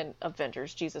in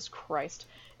Avengers, Jesus Christ,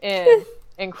 in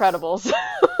Incredibles.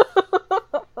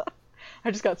 I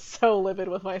just got so livid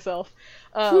with myself.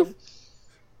 They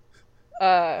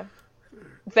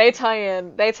tie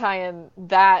in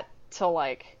that to,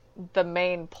 like, the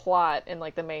main plot and,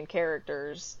 like, the main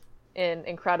characters in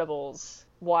Incredibles,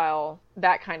 while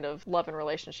that kind of love and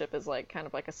relationship is, like, kind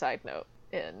of like a side note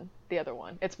in the other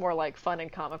one. It's more like fun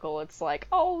and comical. It's like,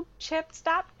 oh, Chip,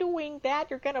 stop doing that,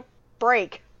 you're gonna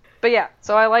break. But yeah,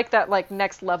 so I like that, like,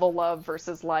 next level love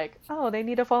versus, like, oh, they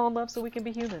need to fall in love so we can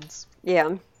be humans.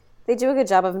 Yeah. They do a good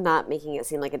job of not making it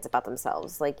seem like it's about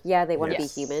themselves. Like, yeah, they want to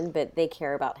Yes. be human, but they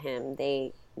care about him.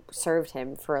 They served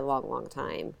him for a long, long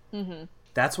time.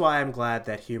 That's why I'm glad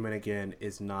that Human Again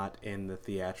is not in the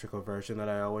theatrical version that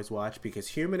I always watch, because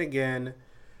Human Again,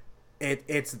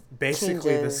 it's basically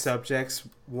the Changes. subject's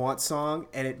want song,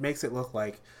 and it makes it look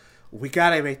like we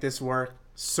gotta make this work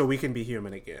so we can be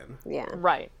human again. Yeah.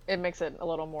 Right. It makes it a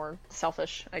little more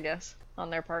selfish, I guess, on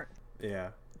their part.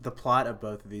 Yeah. The plot of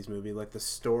both of these movies, like the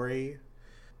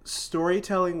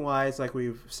storytelling wise, like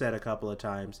we've said a couple of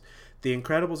times, The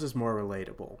Incredibles is more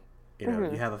relatable. You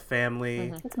know, you have a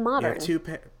family. It's modern. You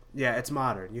have it's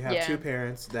modern. You have two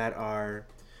parents that are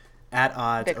at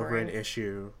odds over an Bickering.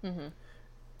 issue.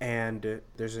 And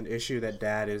there's an issue that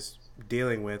dad is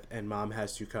dealing with, and mom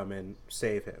has to come and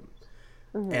save him.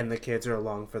 And the kids are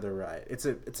along for the ride. It's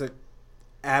a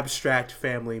abstract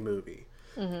family movie.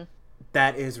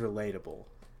 That is relatable.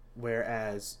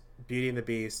 Whereas Beauty and the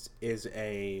Beast is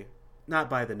not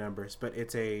by the numbers, but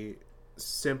it's a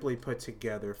simply put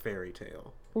together fairy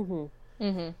tale.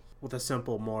 With a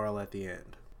simple moral at the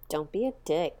end. Don't be a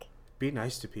dick. Be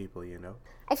nice to people, you know?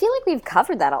 I feel like we've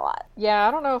covered that a lot. Yeah,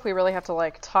 I don't know if we really have to,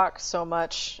 like, talk so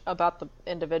much about the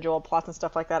individual plots and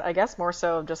stuff like that. I guess more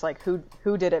so of just, like, who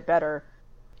did it better.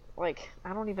 Like,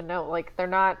 I don't even know. Like, they're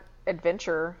not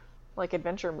adventure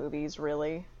movies,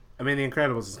 really. I mean, The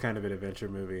Incredibles is kind of an adventure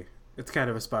movie. It's kind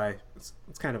of a spy. It's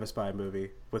kind of a spy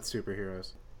movie with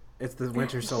superheroes. It's the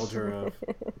Winter Soldier of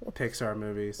Pixar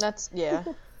movies. Yeah.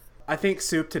 I think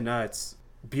soup to nuts,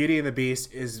 Beauty and the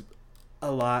Beast is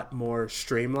a lot more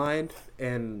streamlined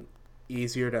and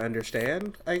easier to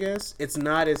understand, I guess. It's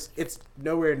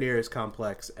nowhere near as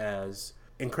complex as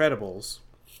Incredibles,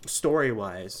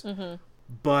 story-wise.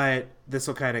 But this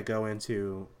will kind of go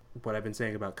into what I've been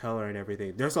saying about color and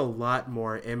everything. There's a lot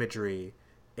more imagery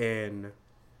in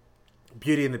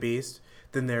Beauty and the Beast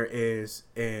than there is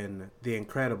in The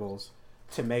Incredibles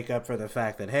to make up for the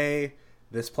fact that, hey,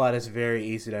 this plot is very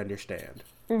easy to understand.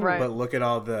 Right. But look at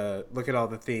all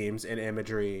the themes and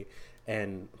imagery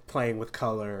and playing with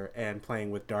color and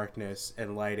playing with darkness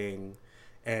and lighting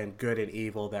and good and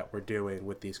evil that we're doing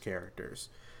with these characters.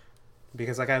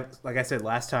 Because like I said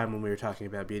last time when we were talking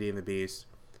about Beauty and the Beast,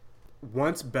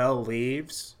 once Belle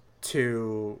leaves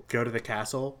to go to the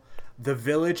castle, the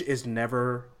village is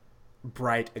never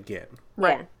bright again.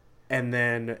 Right. And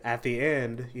then at the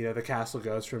end, you know, the castle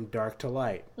goes from dark to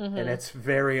light. And it's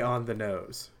very on the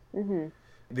nose.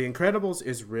 The Incredibles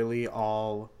is really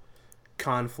all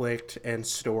conflict and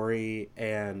story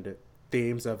and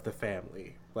themes of the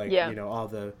family. Like, you know, all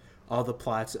all the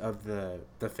plots of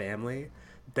the family,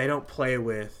 they don't play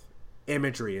with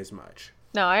imagery as much.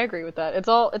 No, I agree with that. It's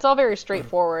all very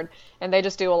straightforward, and they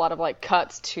just do a lot of like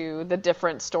cuts to the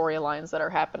different storylines that are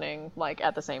happening like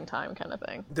at the same time, kind of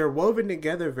thing. They're woven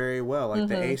together very well. Like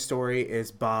the A story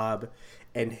is Bob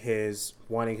and his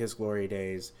wanting his glory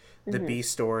days. The B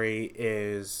story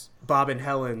is Bob and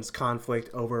Helen's conflict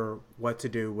over what to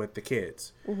do with the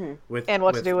kids, And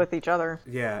what to do with each other.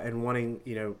 Yeah, and wanting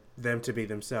them to be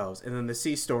themselves. And then the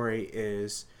C story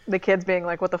is The kids being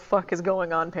like, "What the fuck is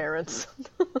going on, parents?"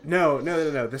 no.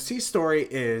 The C story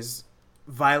is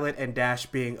Violet and Dash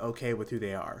being okay with who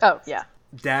they are. Oh yeah.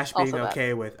 Dash being Also that.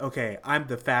 okay with, okay, I'm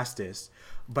the fastest,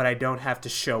 but I don't have to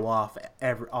show off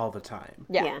all the time.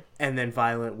 Yeah. And then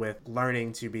Violet with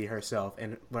learning to be herself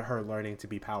and her learning to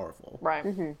be powerful.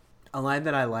 Right. A line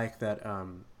that I like that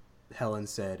Helen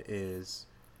said is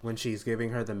when she's giving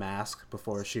her the mask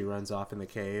before she runs off in the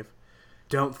cave,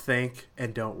 don't think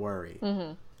and don't worry.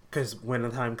 Because when the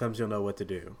time comes, you'll know what to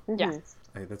do. Yeah.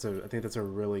 I think that's a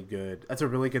really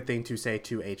good thing to say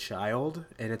to a child,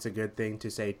 and it's a good thing to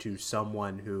say to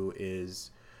someone who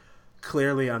is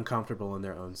clearly uncomfortable in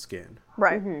their own skin.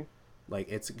 Right. Like,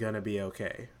 it's gonna be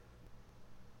okay.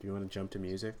 Do you want to jump to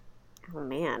music? Oh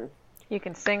man. You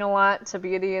can sing a lot to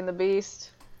Beauty and the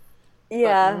Beast.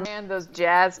 Yeah. But man, those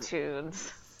jazz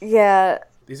tunes. Yeah.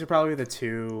 These are probably the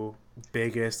two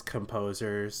biggest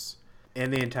composers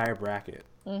in the entire bracket.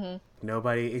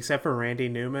 Nobody, except for Randy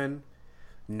Newman,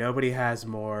 nobody has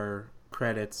more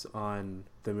credits on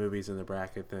the movies in the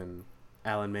bracket than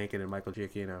Alan Menken and Michael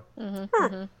Giacchino.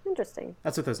 Interesting.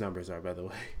 That's what those numbers are, by the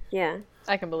way. Yeah.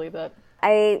 I can believe that.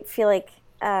 I feel like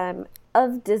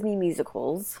of Disney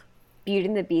musicals, Beauty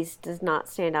and the Beast does not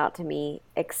stand out to me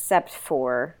except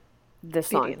for the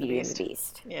song Beauty and the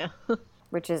Beast, Yeah.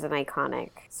 which is an iconic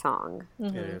song.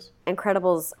 It is.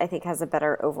 Incredibles, I think, has a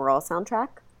better overall soundtrack,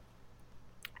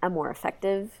 a more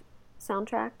effective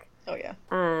soundtrack. Oh yeah.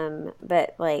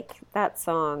 But like that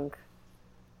song,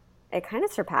 it kind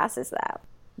of surpasses that.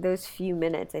 Those few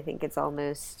minutes, I think it's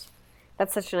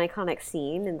that's such an iconic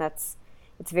scene, and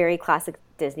it's very classic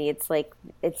Disney. It's like,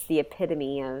 it's the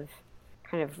epitome of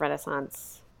kind of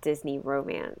Renaissance Disney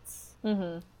romance.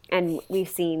 And we've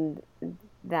seen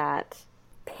that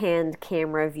panned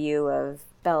camera view of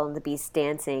Belle and the Beast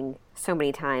dancing so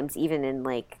many times, even in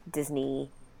like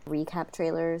Disney recap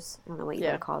trailers. I don't know what you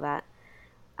want to call that.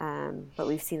 But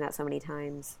we've seen that so many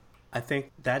times. I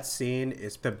think that scene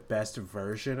is the best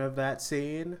version of that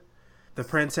scene. The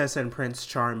Princess and Prince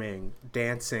Charming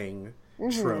dancing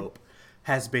trope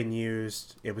has been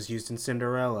used. It was used in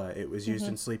Cinderella. It was used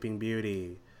in Sleeping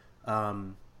Beauty.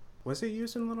 Was it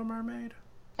used in Little Mermaid?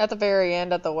 At the very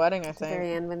end, at the wedding, I At the think.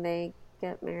 very end when they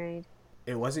get married.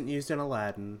 It wasn't used in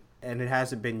Aladdin, and it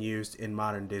hasn't been used in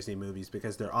modern Disney movies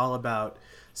because they're all about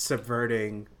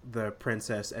subverting the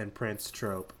princess and prince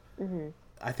trope.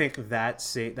 I think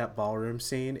that ballroom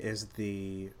scene is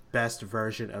the best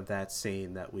version of that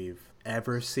scene that we've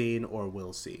ever seen or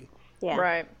will see. Yeah.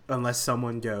 Right. Unless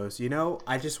someone goes,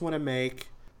 I just want to make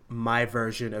my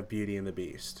version of Beauty and the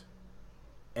Beast.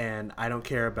 And I don't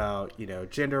care about,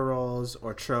 gender roles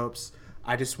or tropes.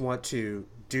 I just want to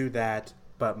do that,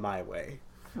 but my way.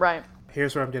 Right.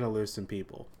 Here's where I'm going to lose some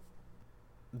people.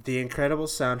 The Incredibles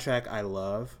soundtrack I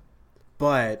love,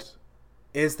 but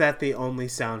is that the only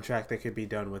soundtrack that could be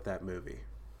done with that movie?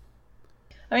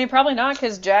 I mean, probably not,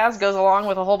 because jazz goes along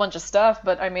with a whole bunch of stuff,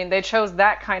 but I mean, they chose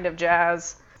that kind of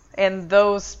jazz and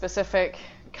those specific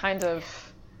kind of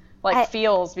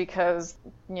feels because,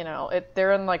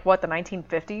 they're in like, what, the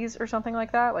 1950s or something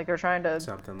like that? Like,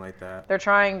 Something like that. They're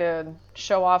trying to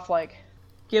show off, like,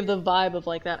 give the vibe of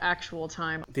like that actual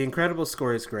time. The Incredibles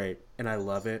score is great, and I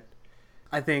love it.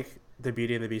 I think the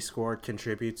Beauty and the Beast score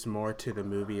contributes more to the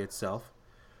movie itself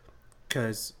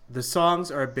because the songs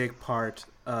are a big part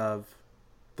of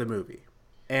the movie,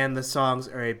 and the songs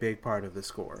are a big part of the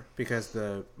score because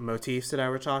the motifs that I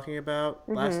were talking about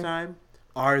last time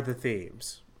are the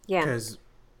themes. Yeah. Because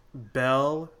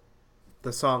Belle,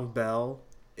 the song Belle,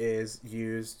 is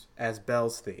used as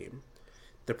Belle's theme.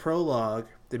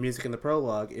 The music in the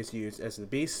prologue is used as the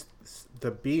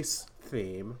Beast's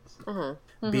theme.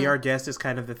 Be Our Guest is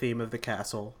kind of the theme of the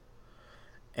castle.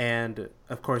 And,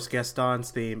 of course,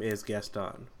 Gaston's theme is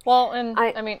Gaston. Well, and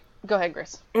I mean, go ahead,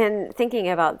 Grace. And thinking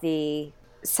about the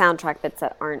soundtrack bits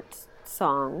that aren't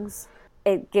songs,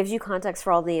 it gives you context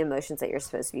for all the emotions that you're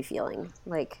supposed to be feeling.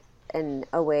 Like, in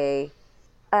a way,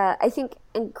 I think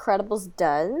Incredibles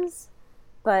does,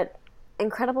 but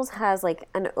Incredibles has like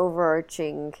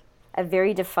a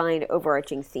very defined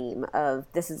overarching theme of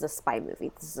this is a spy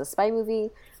movie. This is a spy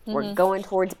movie. We're going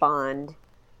towards Bond.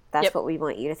 that's Yep. what we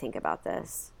want you to think about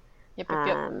this. Yep.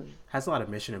 Has a lot of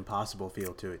Mission Impossible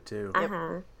feel to it too.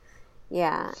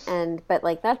 Yeah, but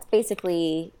like that's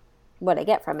basically what I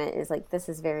get from it is like this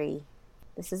is very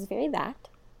that.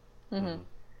 They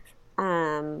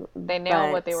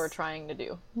nailed what they but- were trying to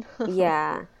do.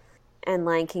 Yeah, and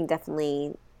Lion King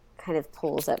definitely kind of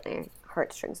pulls at my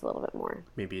heartstrings a little bit more.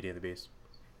 Me, Beauty and the Beast.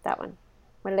 That one.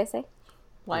 What did I say?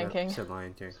 Lion Yeah, King. said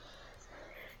Lion King.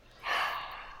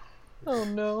 Oh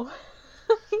no.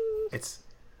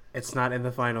 It's not in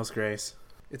the finals, Grace.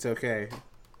 It's okay.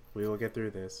 We will get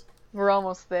through this. We're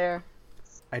almost there.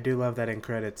 I do love that in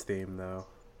credits theme though.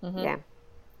 Yeah.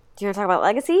 Do you want to talk about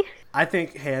legacy? I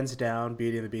think hands down,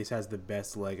 Beauty and the Beast has the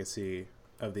best legacy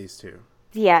of these two.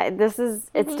 Yeah, this is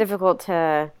it's difficult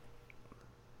to.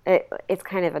 It's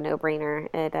kind of a no-brainer.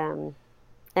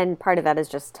 And part of that is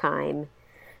just time,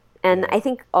 and I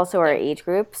think also our age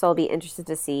group. So I'll be interested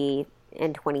to see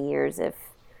in 20 years if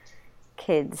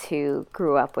kids who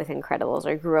grew up with Incredibles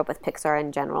or grew up with Pixar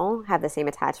in general have the same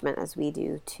attachment as we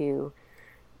do to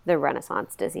the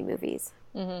Renaissance Disney movies.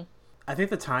 I think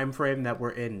the time frame that we're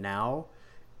in now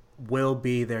will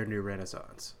be their new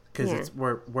Renaissance because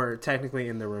we're technically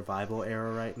in the revival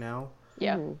era right now.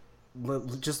 Yeah.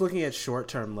 Just looking at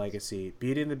short-term legacy,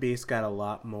 Beauty and the Beast got a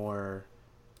lot more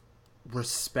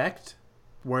respect.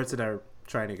 Words that are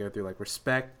trying to go through like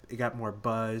respect. It got more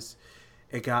buzz.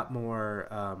 It got more.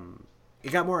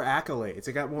 It got more accolades.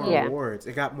 It got more awards.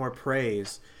 It got more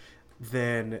praise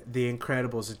than The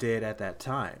Incredibles did at that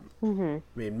time. I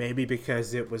mean, maybe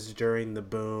because it was during the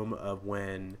boom of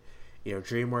when,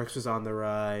 DreamWorks was on the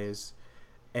rise,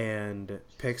 and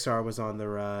Pixar was on the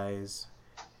rise,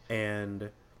 and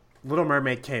Little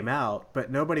Mermaid came out, but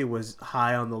nobody was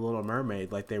high on the Little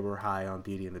Mermaid like they were high on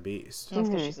Beauty and the Beast. That's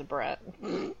because she's a brat.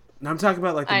 And I'm talking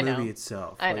about like the I know. movie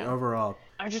itself. I like know. overall,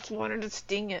 I just wanted to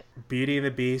sting it. Beauty and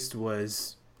the Beast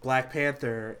was Black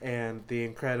Panther, and The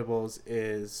Incredibles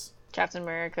is, Captain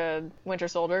America, Winter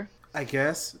Soldier. I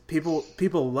guess, people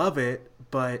love it,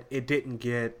 but it didn't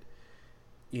get,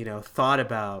 thought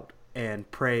about and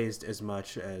praised as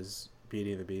much as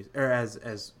Beauty and the Beast, or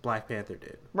as Black Panther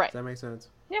did. Right. Does that make sense?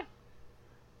 Yeah.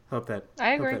 Hope that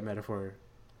I agree.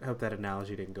 Hope that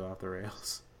analogy didn't go off the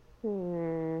rails.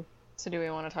 So do we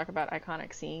want to talk about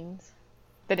iconic scenes?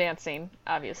 The dance scene,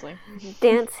 obviously.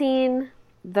 Dance scene,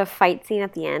 the fight scene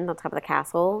at the end on top of the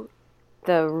castle,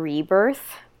 the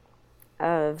rebirth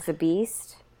of the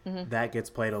Beast. That gets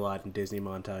played a lot in Disney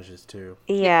montages too.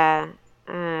 Yeah,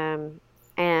 and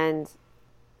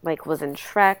like was in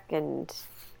Shrek and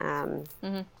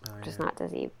just not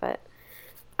Disney, but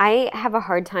I have a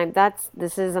hard time.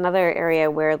 This is another area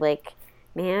where like,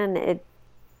 man,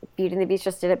 Beauty and the Beast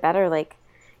just did it better. Like,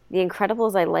 The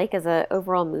Incredibles I like as a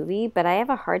overall movie, but I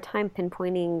have a hard time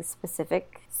pinpointing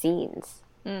specific scenes.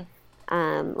 There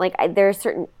are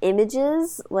certain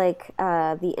images, like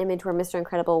the image where Mr.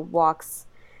 Incredible walks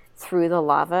through the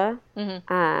lava,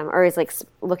 or is like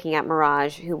looking at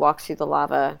Mirage, who walks through the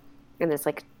lava in this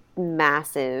like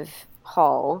massive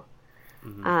hall.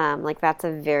 Like that's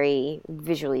a very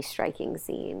visually striking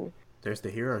scene. There's the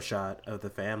hero shot of the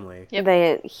family. Yep.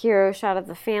 The hero shot of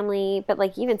the family, but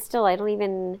like even still, I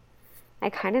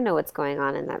kind of know what's going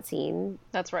on in that scene.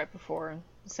 That's right before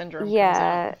Syndrome comes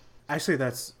Yeah, out. Actually,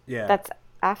 that's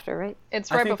after, right?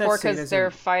 It's I right think that before scene because is they're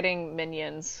in- fighting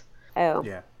minions. Oh,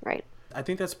 Yeah. right. I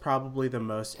think that's probably the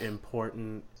most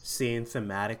important scene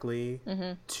thematically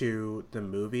to the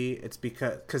movie. It's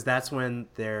because that's when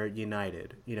they're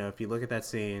united. If you look at that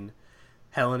scene,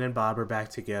 Helen and Bob are back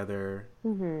together.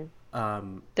 Then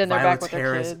they're back Violet's with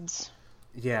hair their is- kids.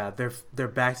 Yeah, they're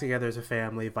back together as a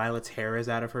family. Violet's hair is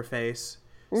out of her face,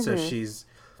 so she's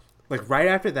like right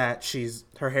after that,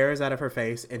 her hair is out of her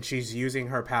face, and she's using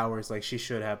her powers like she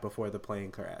should have before the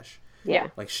plane crash. Yeah.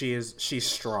 Like she's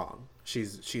strong.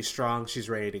 She's strong. She's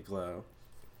ready to glow.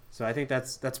 So I think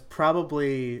that's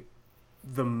probably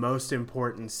the most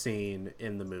important scene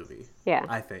in the movie. Yeah.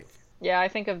 I think. Yeah, I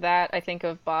think of that. I think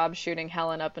of Bob shooting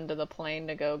Helen up into the plane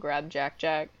to go grab Jack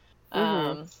Jack.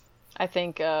 I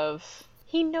think of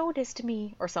he noticed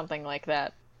me or something like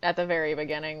that at the very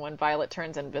beginning when Violet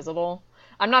turns invisible.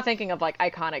 I'm not thinking of like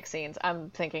iconic scenes.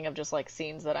 I'm thinking of just like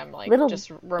scenes that I'm like Little just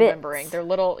remembering. bits. They're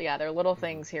little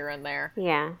things here and there.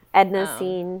 Yeah. Edna's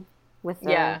scene with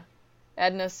the... Yeah.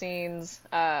 Edna scenes,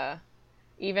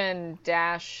 even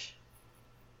Dash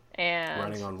and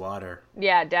Running on water.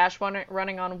 yeah, Dash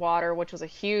running on water, which was a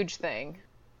huge thing.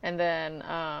 And then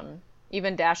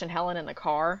even Dash and Helen in the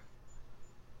car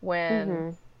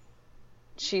when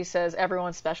she says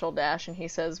everyone's special dash, and he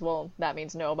says, well, that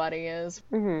means nobody is.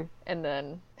 Mm-hmm. And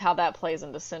then how that plays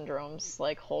into Syndrome's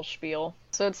like whole spiel.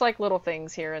 So it's like little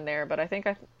things here and there, but I think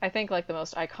like the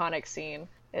most iconic scene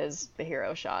is the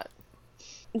hero shot.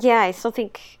 Yeah, I still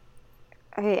think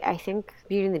I think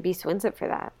Beauty and the Beast wins it for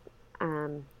that.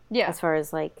 Yeah, as far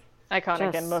as like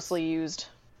iconic and mostly used,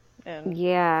 and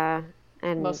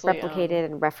and mostly, replicated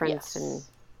and referenced, yes.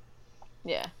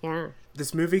 and yeah.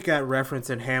 This movie got referenced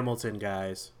in Hamilton,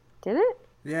 guys. Did it?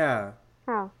 Yeah.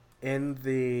 How? In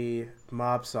the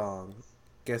mob song,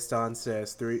 Gaston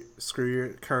says, "Screw your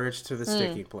courage to the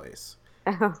sticking place."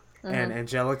 Oh. And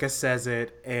Angelica says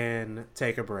it in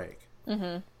Take a Break.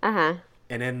 Mm-hmm. Uh-huh.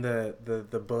 And in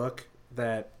the book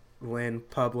that Lynn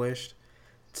published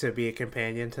to be a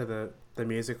companion to the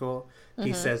musical,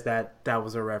 he says that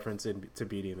was a reference to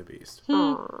Beauty and the Beast.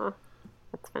 Aww.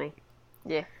 That's funny.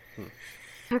 Yeah.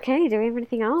 Okay, do we have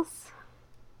anything else?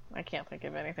 I can't think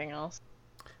of anything else.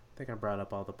 I think I brought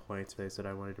up all the points they said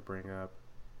I wanted to bring up.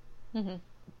 Mm-hmm.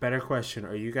 Better question,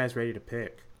 are you guys ready to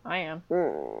pick? I am.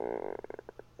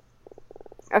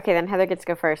 Okay, then Heather gets to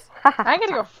go first. I get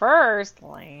to go first.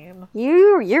 Lame.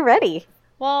 You're ready.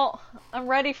 Well, I'm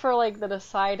ready for like the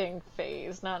deciding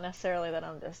phase, not necessarily that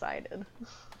I'm decided.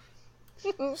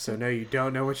 So no, you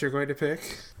don't know what you're going to pick?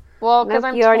 Well, because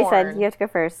Nope, I'm you already torn. said you have to go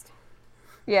first.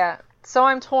 Yeah. So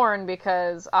I'm torn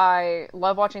because I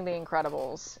love watching The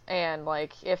Incredibles, and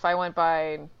like if I went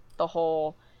by the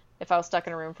whole, if I was stuck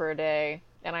in a room for a day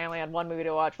and I only had one movie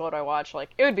to watch, what would I watch?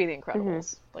 Like it would be The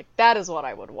Incredibles. Like that is what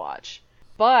I would watch.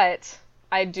 But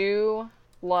I do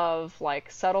love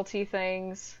like subtlety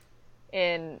things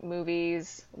in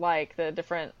movies, like the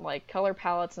different like color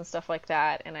palettes and stuff like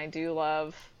that, and I do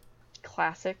love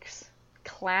classic.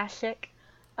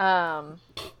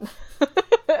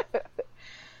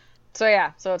 So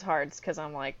yeah, so it's hard because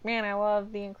I'm like, man, I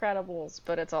love The Incredibles,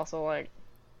 but it's also like,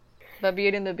 but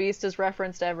Beauty and the Beast is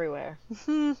referenced everywhere.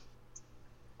 So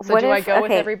do I go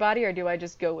with everybody or do I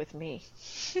just go with me?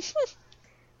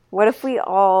 What if we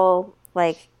all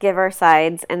like give our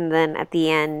sides and then at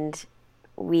the end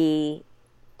we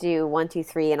do 1, 2,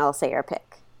 3 and I'll say our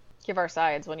pick. Give our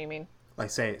sides. What do you mean? Like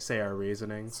say our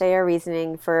reasonings. Say our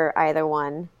reasoning for either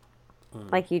one,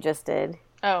 like you just did.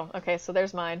 Oh, okay. So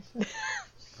there's mine.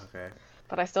 Okay.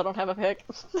 But I still don't have a pick.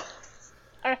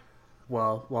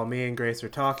 Well, while me and Grace are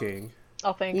talking,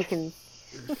 I'll think. You can.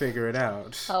 figure it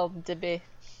out. I'll debate.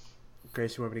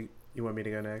 Grace, you want me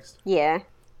to go next? Yeah.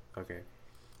 Okay.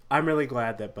 I'm really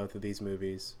glad that both of these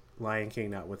movies, Lion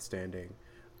King notwithstanding,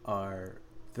 are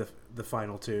the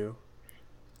final two.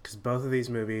 Because both of these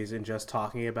movies, and just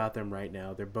talking about them right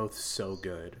now, they're both so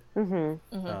good.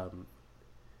 Mm-hmm. Mm-hmm.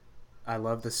 I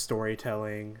love the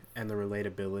storytelling and the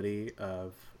relatability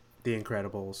of The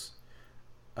Incredibles.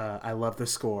 I love the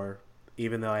score,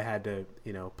 even though I had to,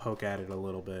 poke at it a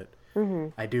little bit. Mm-hmm.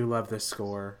 I do love the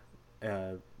score.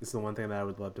 It's the one thing that I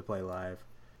would love to play live.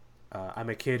 I'm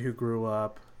a kid who grew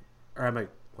up, I'm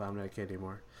not a kid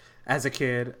anymore. As a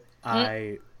kid,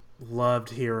 I loved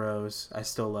Heroes. I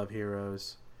still love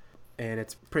Heroes. And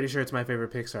it's pretty sure it's my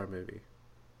favorite Pixar movie.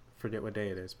 Forget what day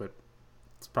it is, but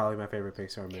it's probably my favorite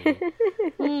Pixar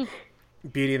movie.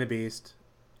 Beauty and the Beast,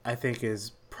 I think,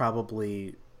 is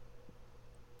probably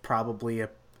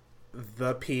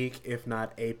the peak, if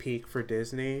not a peak, for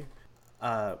Disney.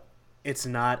 It's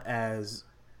not as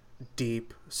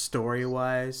deep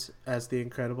story-wise as The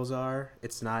Incredibles are.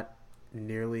 It's not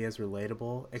nearly as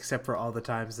relatable, except for all the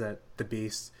times that the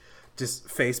Beast just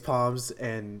face palms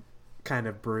and kind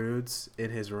of broods in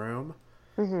his room.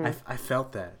 Mm-hmm. I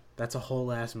felt that. That's a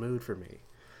whole ass mood for me.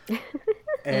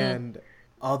 And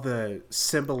all the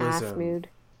symbolism,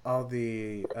 all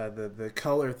the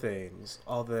color things,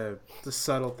 all the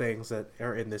subtle things that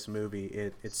are in this movie,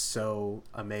 it's so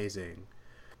amazing.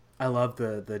 I love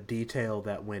the detail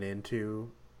that went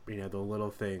into, the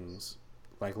little things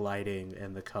like lighting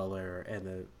and the color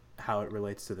and how it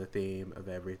relates to the theme of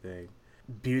everything.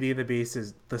 Beauty and the Beast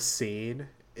is the scene.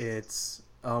 It's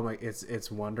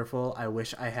wonderful. I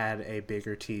wish I had a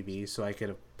bigger TV so I could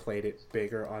have played it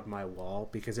bigger on my wall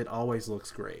because it always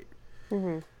looks great.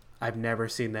 Mm-hmm. I've never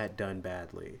seen that done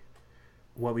badly.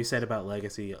 What we said about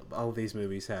Legacy, all of these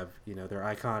movies have, they're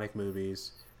iconic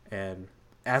movies, and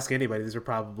ask anybody, these are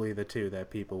probably the two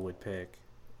that people would pick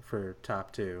for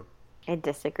top two. I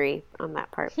disagree on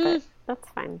that part, but that's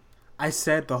fine. I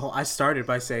started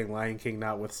by saying Lion King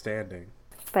notwithstanding.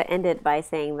 But ended by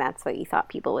saying that's what you thought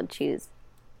people would choose.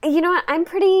 You know what?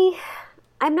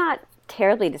 I'm not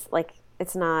terribly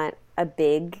it's not a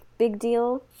big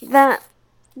deal that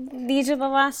these are the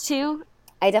last two.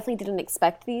 I definitely didn't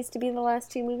expect these to be the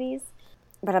last two movies,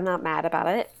 but I'm not mad about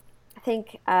it.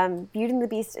 think Beauty and the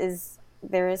Beast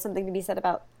there is something to be said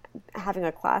about having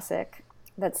a classic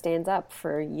that stands up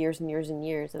for years and years and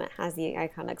years, and it has the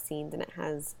iconic scenes, and it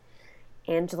has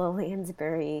Angela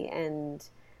Lansbury and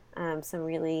some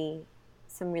really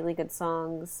good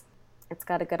songs. It's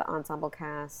got a good ensemble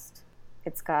cast.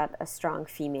 It's got a strong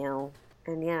female,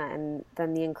 and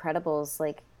then The Incredibles.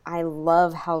 Like, I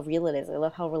love how real it is. I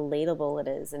love how relatable it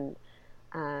is, and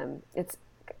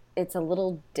it's a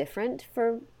little different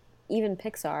for even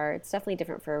Pixar. It's definitely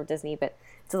different for Disney, but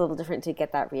it's a little different to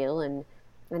get that real and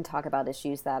talk about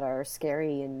issues that are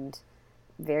scary and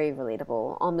very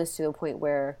relatable, almost to a point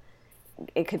where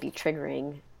it could be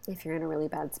triggering if you're in a really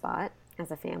bad spot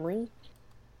as a family.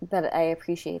 But I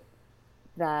appreciate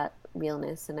that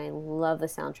realness, and I love the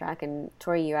soundtrack. And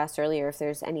Tori, you asked earlier if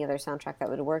there's any other soundtrack that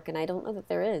would work, and I don't know that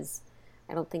there is.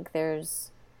 I don't think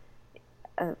there's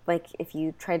like, if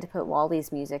you tried to put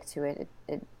Wally's music to it,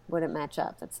 it wouldn't match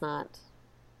up. That's not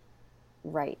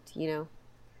right, you know?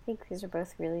 I think these are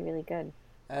both really, really good.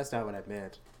 That's not what I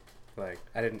meant. Like,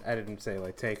 I didn't say,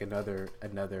 like, take another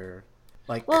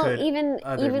like, well, could even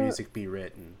music be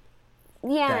written?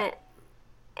 Yeah.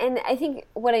 And I think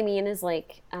what I mean is,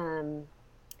 like,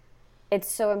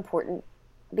 it's so important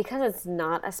because it's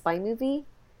not a spy movie.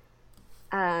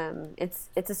 It's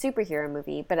a superhero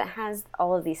movie, but it has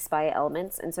all of these spy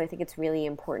elements, and so I think it's really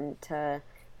important to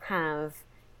have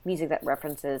music that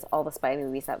references all the spy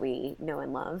movies that we know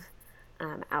and love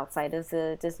outside of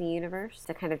the Disney universe,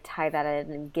 to kind of tie that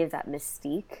in and give that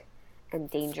mystique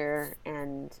and danger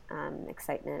and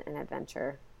excitement and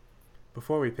adventure.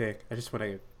 Before we pick, I just want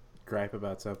to gripe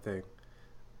about something.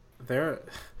 There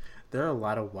are a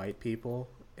lot of white people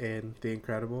in The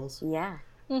Incredibles. Yeah.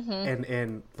 Mm-hmm.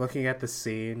 And looking at the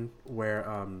scene where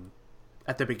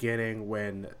at the beginning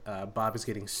when Bob is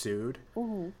getting sued,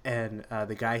 Mm-hmm. and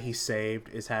the guy he saved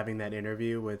is having that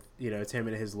interview with, it's him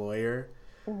and his lawyer.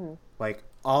 Mm-hmm. Like,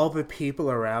 all the people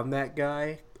around that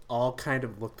guy all kind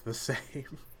of looked the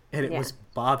same, and it was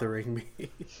bothering me.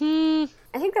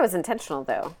 I think that was intentional,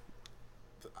 though.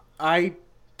 I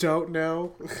don't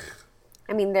know.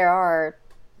 I mean, there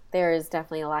is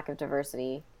definitely a lack of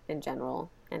diversity in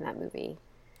general in that movie.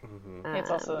 Mm-hmm.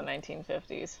 It's also the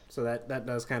 1950s. So that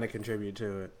does kind of contribute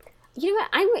to it. You know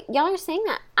what? Y'all are saying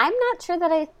that. I'm not sure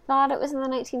that I thought it was in the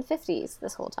 1950s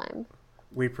this whole time.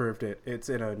 We proved it. It's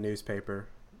in a newspaper.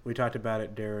 We talked about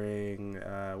it during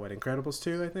Incredibles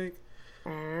 2, I think.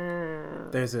 Oh.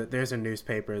 There's a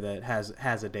newspaper that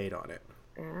has a date on it.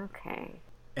 Okay.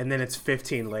 And then it's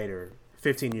 15 years later.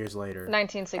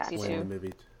 1962. When the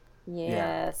movie.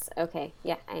 Yes. Yeah. Okay.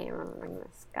 Yeah, I am remembering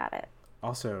this. Got it.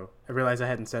 Also, I realized I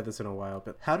hadn't said this in a while,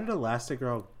 but how did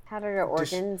Elastigirl... How did her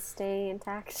organs stay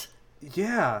intact?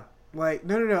 Yeah. Like,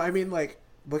 no. I mean, like,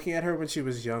 looking at her when she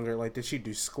was younger, like, did she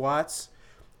do squats?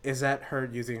 Is that her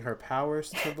using her powers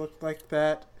to look like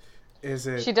that? Is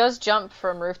it... She does jump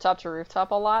from rooftop to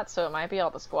rooftop a lot, so it might be all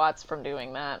the squats from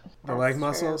doing that. The leg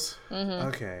muscles? Mm-hmm.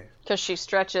 Okay. Because she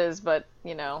stretches, but,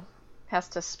 has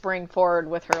to spring forward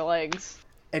with her legs.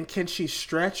 And can she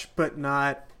stretch but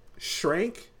not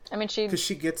shrink? I mean, because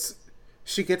she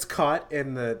gets caught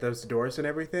in those doors and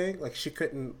everything. Like, she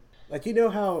couldn't, like, you know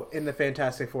how in the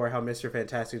Fantastic Four, how Mr.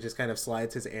 Fantastic just kind of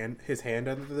slides his hand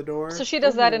under the door. So she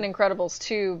does that in Incredibles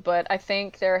too, but I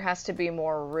think there has to be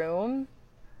more room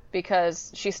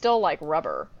because she's still like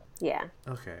rubber. Yeah.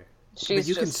 Okay. She's but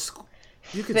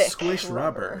you can squish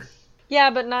rubber. Yeah,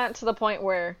 but not to the point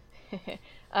where,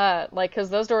 because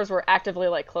those doors were actively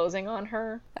like closing on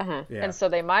her, Uh-huh. Yeah. and so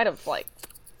they might have like.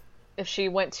 If she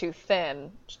went too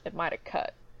thin, it might have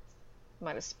cut.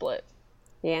 Might have split.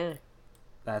 Yeah.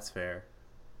 That's fair.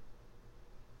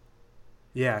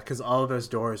 Yeah, because all of those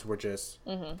doors were just...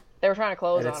 Mm-hmm. They were trying to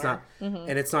close on her.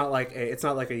 And it's not like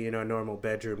a normal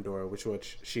bedroom door,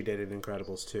 which she did in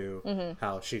Incredibles 2, Mm-hmm.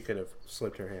 how she could have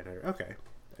slipped her hand under. Okay.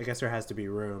 I guess there has to be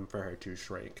room for her to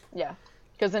shrink. Yeah.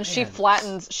 Because then she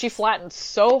flattens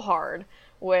so hard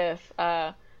with...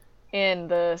 in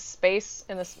the space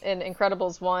in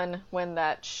Incredibles 1 when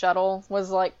that shuttle was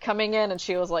like coming in and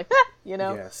she was like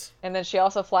Yes. And then she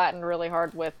also flattened really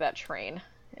hard with that train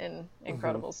in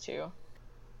Incredibles 2.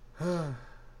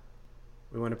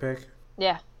 We want to pick?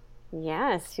 Yeah.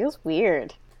 Yes, feels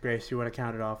weird. Grace, you want to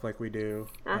count it off like we do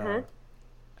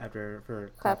after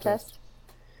for Clap test.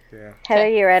 Yeah. Heather,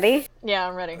 you ready? Yeah,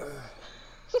 I'm ready.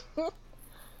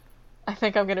 I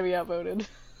think I'm gonna be outvoted.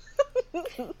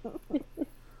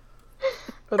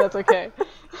 But that's okay.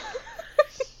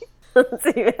 Let's see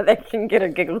if Heather can get her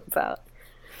giggles out.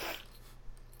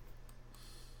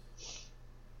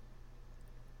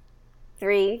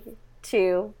 3,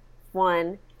 2,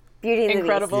 1. Beauty and the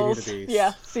Beast. Incredibles. Beauty and the Beast.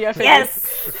 Yeah. See, I figured. Yes!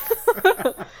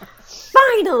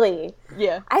 Finally!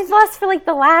 Yeah. I've lost for like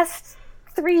the last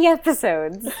 3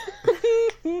 episodes.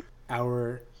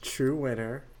 Our true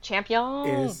winner Champion.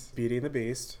 is Beauty and the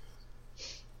Beast.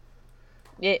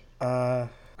 Yeah.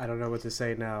 I don't know what to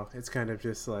say now. It's kind of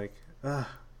just like,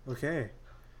 okay.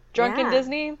 Drunken Yeah.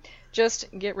 Disney,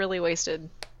 just get really wasted.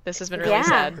 This has been really Yeah.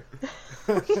 sad.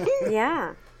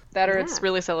 Yeah. That or Yeah. it's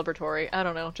really celebratory. I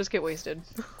don't know. Just get wasted.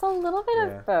 It's a little bit Yeah.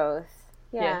 of both.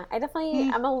 Yeah. Yeah. I definitely,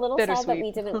 I'm a little sad that Bittersweet.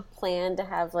 we didn't plan to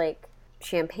have like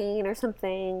champagne or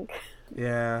something.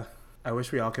 Yeah. I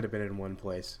wish we all could have been in one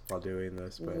place while doing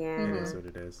this, but Yeah. it is what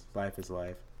it is. Life is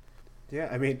life. Yeah,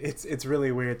 I mean, it's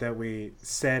really weird that we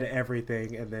said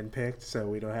everything and then picked, so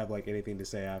we don't have like anything to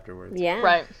say afterwards. Yeah.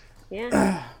 Right.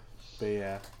 Yeah. But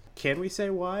yeah, can we say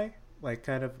why? Like,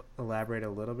 kind of elaborate a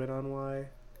little bit on why.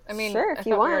 I mean, Sure, I if thought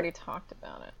you want. we already talked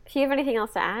about it. If you have anything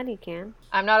else to add, you can.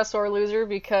 I'm not a sore loser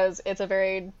because it's a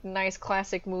very nice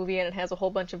classic movie and it has a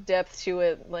whole bunch of depth to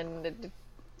it and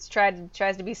it's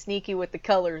tries to be sneaky with the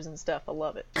colors and stuff. I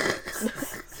love it.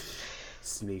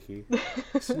 Sneaky,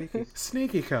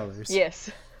 sneaky colors.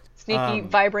 Yes. Sneaky,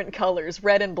 vibrant colors,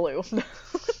 red and blue.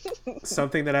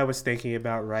 Something that I was thinking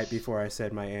about right before I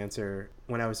said my answer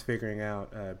when I was figuring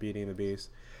out Beauty and the Beast.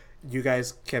 You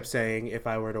guys kept saying if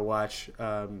I were to watch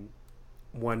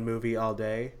one movie all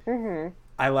day. Mm-hmm.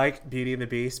 I like Beauty and the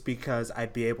Beast because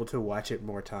I'd be able to watch it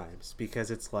more times because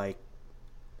it's like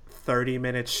 30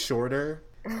 minutes shorter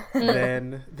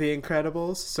than The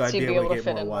Incredibles, so I'd So be you'd able to get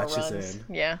fit more in watches runs. in.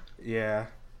 Yeah. Yeah.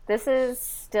 This is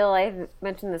still, I've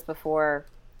mentioned this before,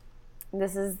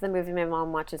 this is the movie my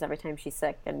mom watches every time she's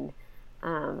sick, and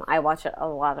I watch it a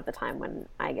lot of the time when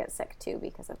I get sick too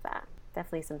because of that.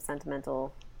 Definitely some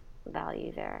sentimental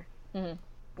value there.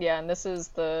 Yeah, and this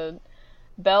is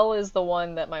Belle is the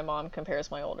one that my mom compares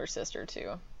my older sister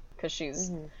to because she's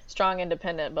strong,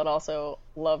 independent, but also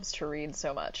loves to read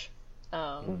so much.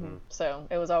 So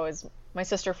it was always my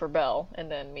sister for Belle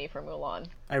and then me for Mulan.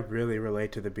 I really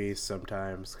relate to the Beast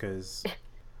sometimes because...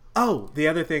 Oh, the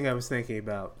other thing I was thinking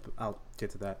about, I'll get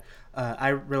to that. I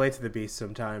relate to the Beast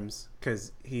sometimes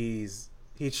because he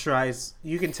tries,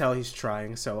 you can tell he's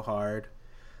trying so hard.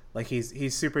 Like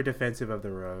he's super defensive of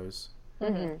the Rose.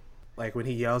 Mm-hmm. Like when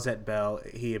he yells at Belle,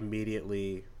 he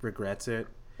immediately regrets it.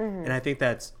 Mm-hmm. And I think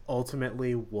that's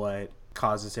ultimately what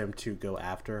causes him to go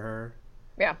after her.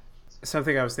 Yeah.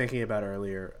 Something I was thinking about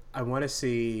earlier, I want to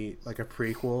see like a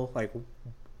prequel, like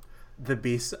the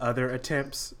Beast's other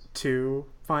attempts to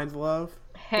find love.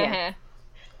 Yeah.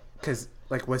 Because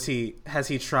like has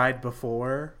he tried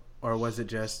before, or was it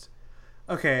just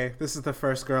okay, this is the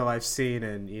first girl I've seen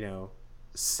in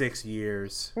 6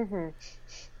 years. Mm-hmm.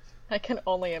 I can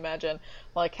only imagine.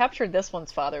 Well, I captured this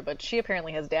one's father, but she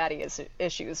apparently has daddy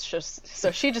issues,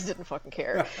 so she just didn't fucking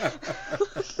care.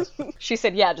 She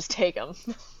said, yeah, just take him.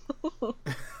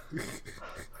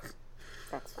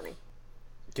 That's funny.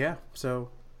 Yeah, so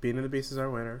Beauty and the Beast is our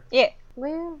winner. Yeah.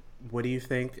 Well, What do you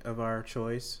think of our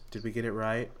choice? Did we get it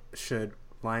right? Should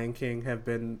Lion King have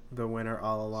been the winner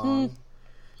all along?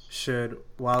 Should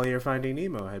Wall-E or Finding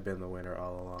Nemo have been the winner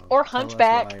all along? Or Tell us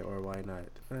Hunchback. why or why not?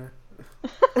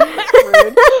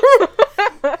 Rude.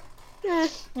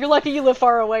 You're lucky you live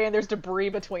far away and there's debris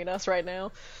between us right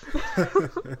now.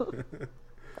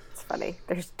 it's funny.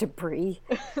 There's debris.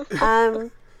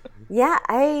 Yeah,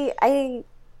 I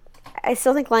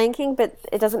still think Lion King, but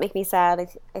it doesn't make me sad.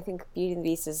 I think Beauty and the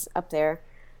Beast is up there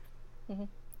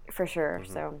for sure.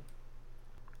 So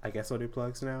I guess I'll do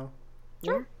plugs now.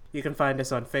 Sure. You can find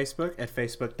us on Facebook at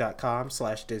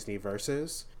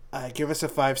facebook.com/DisneyVersus. Give us a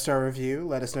 5-star review.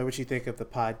 Let us know what you think of the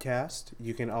podcast.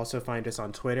 You can also find us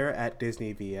on Twitter at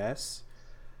DisneyVS.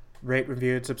 Rate,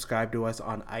 review, and subscribe to us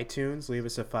on iTunes. Leave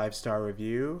us a 5-star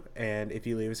review. And if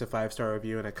you leave us a 5-star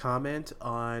review and a comment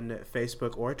on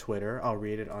Facebook or Twitter, I'll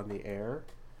read it on the air.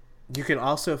 You can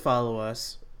also follow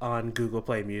us on Google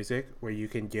Play Music, where you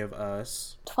can give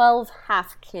us 12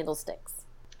 half candlesticks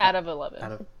Out of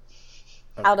 11.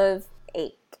 out of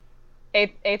 8.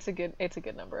 Eight's a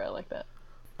good number. I like that.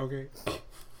 Okay.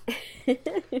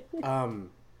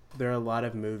 There are a lot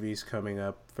of movies coming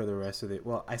up for the rest of the...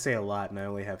 Well, I say a lot, and I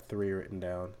only have 3 written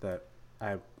down that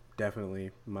I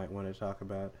definitely might want to talk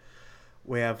about.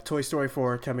 We have Toy Story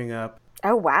 4 coming up.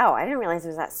 Oh, wow. I didn't realize it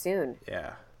was that soon.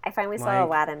 Yeah. I finally saw Lion-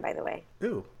 Aladdin, by the way.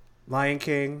 Ooh. Lion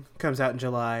King comes out in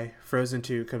July. Frozen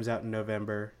 2 comes out in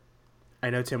November. I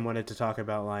know Tim wanted to talk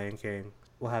about Lion King.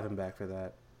 We'll have him back for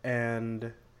that.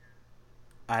 And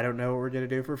I don't know what we're going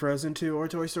to do for Frozen 2 or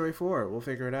Toy Story 4. We'll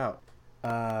figure it out.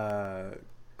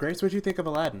 Grace, what'd you think of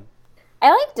Aladdin? I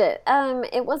liked it.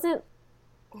 It wasn't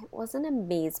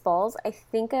amazeballs. I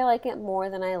think I like it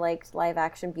more than I liked live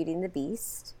action Beauty and the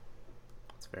Beast.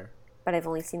 That's fair. but I've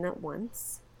only seen that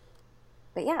once.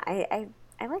 But yeah, I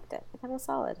liked it. I thought it was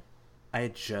solid. I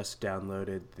had just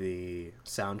downloaded the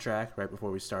soundtrack right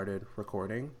before we started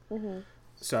recording. Mm-hmm.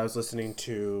 So I was listening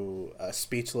to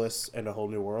Speechless and A Whole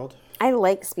New World. I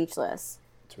like Speechless.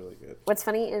 It's really good. What's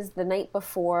funny is the night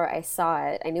before I saw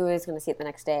it, I knew I was going to see it the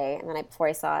next day. And the night before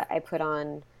I saw it, I put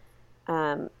on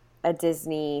a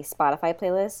Disney Spotify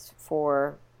playlist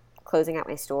for closing out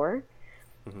my store.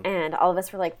 Mm-hmm. And all of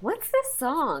us were like, "What's this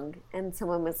song?" And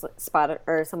someone was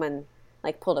someone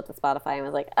like pulled up the Spotify and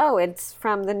was like, "Oh, it's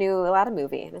from the new Aladdin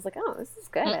movie." And I was like, "Oh, this is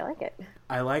good. I like it."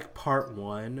 I like part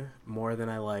 1 more than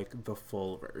I like the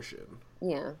full version.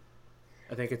 Yeah.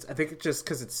 I think it's just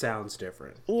because it sounds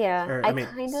different. Yeah. Or, I mean,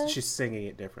 she's singing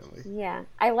it differently. Yeah.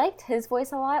 I liked his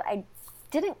voice a lot. I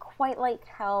didn't quite like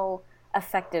how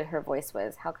affected her voice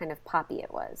was, how kind of poppy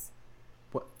it was.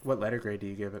 What letter grade do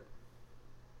you give it?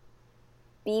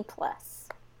 B+.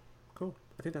 Cool.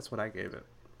 I think that's what I gave it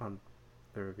on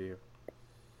the review.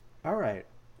 All right.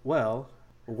 Well,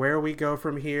 where we go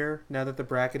from here, now that the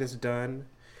bracket is done,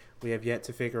 we have yet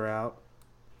to figure out.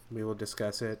 We will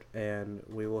discuss it, and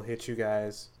we will hit you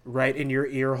guys right in your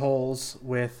ear holes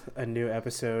with a new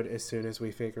episode as soon as we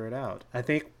figure it out. I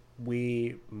think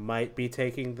we might be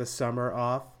taking the summer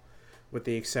off, with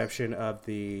the exception of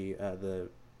the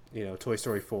Toy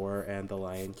Story 4 and The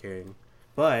Lion King.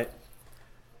 But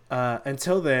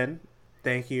until then,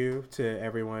 thank you to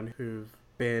everyone who've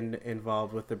been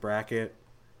involved with the bracket,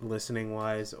 listening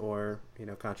wise or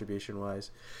contribution wise.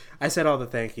 I said all the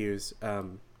thank yous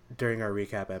during our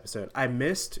recap episode. I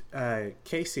missed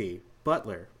Casey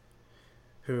Butler,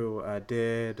 who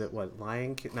did not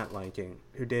Lion King,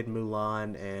 who did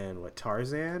Mulan and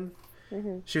Tarzan.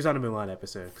 Mm-hmm. She was on a Mulan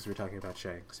episode because we were talking about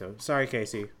Shang. So sorry,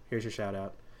 Casey. Here's your shout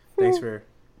out. Thanks for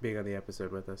being on the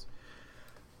episode with us.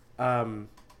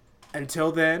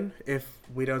 Until then, if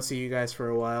we don't see you guys for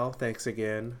a while, thanks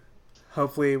again.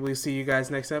 Hopefully we see you guys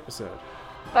next episode.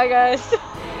 Bye, guys.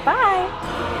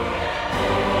 Bye.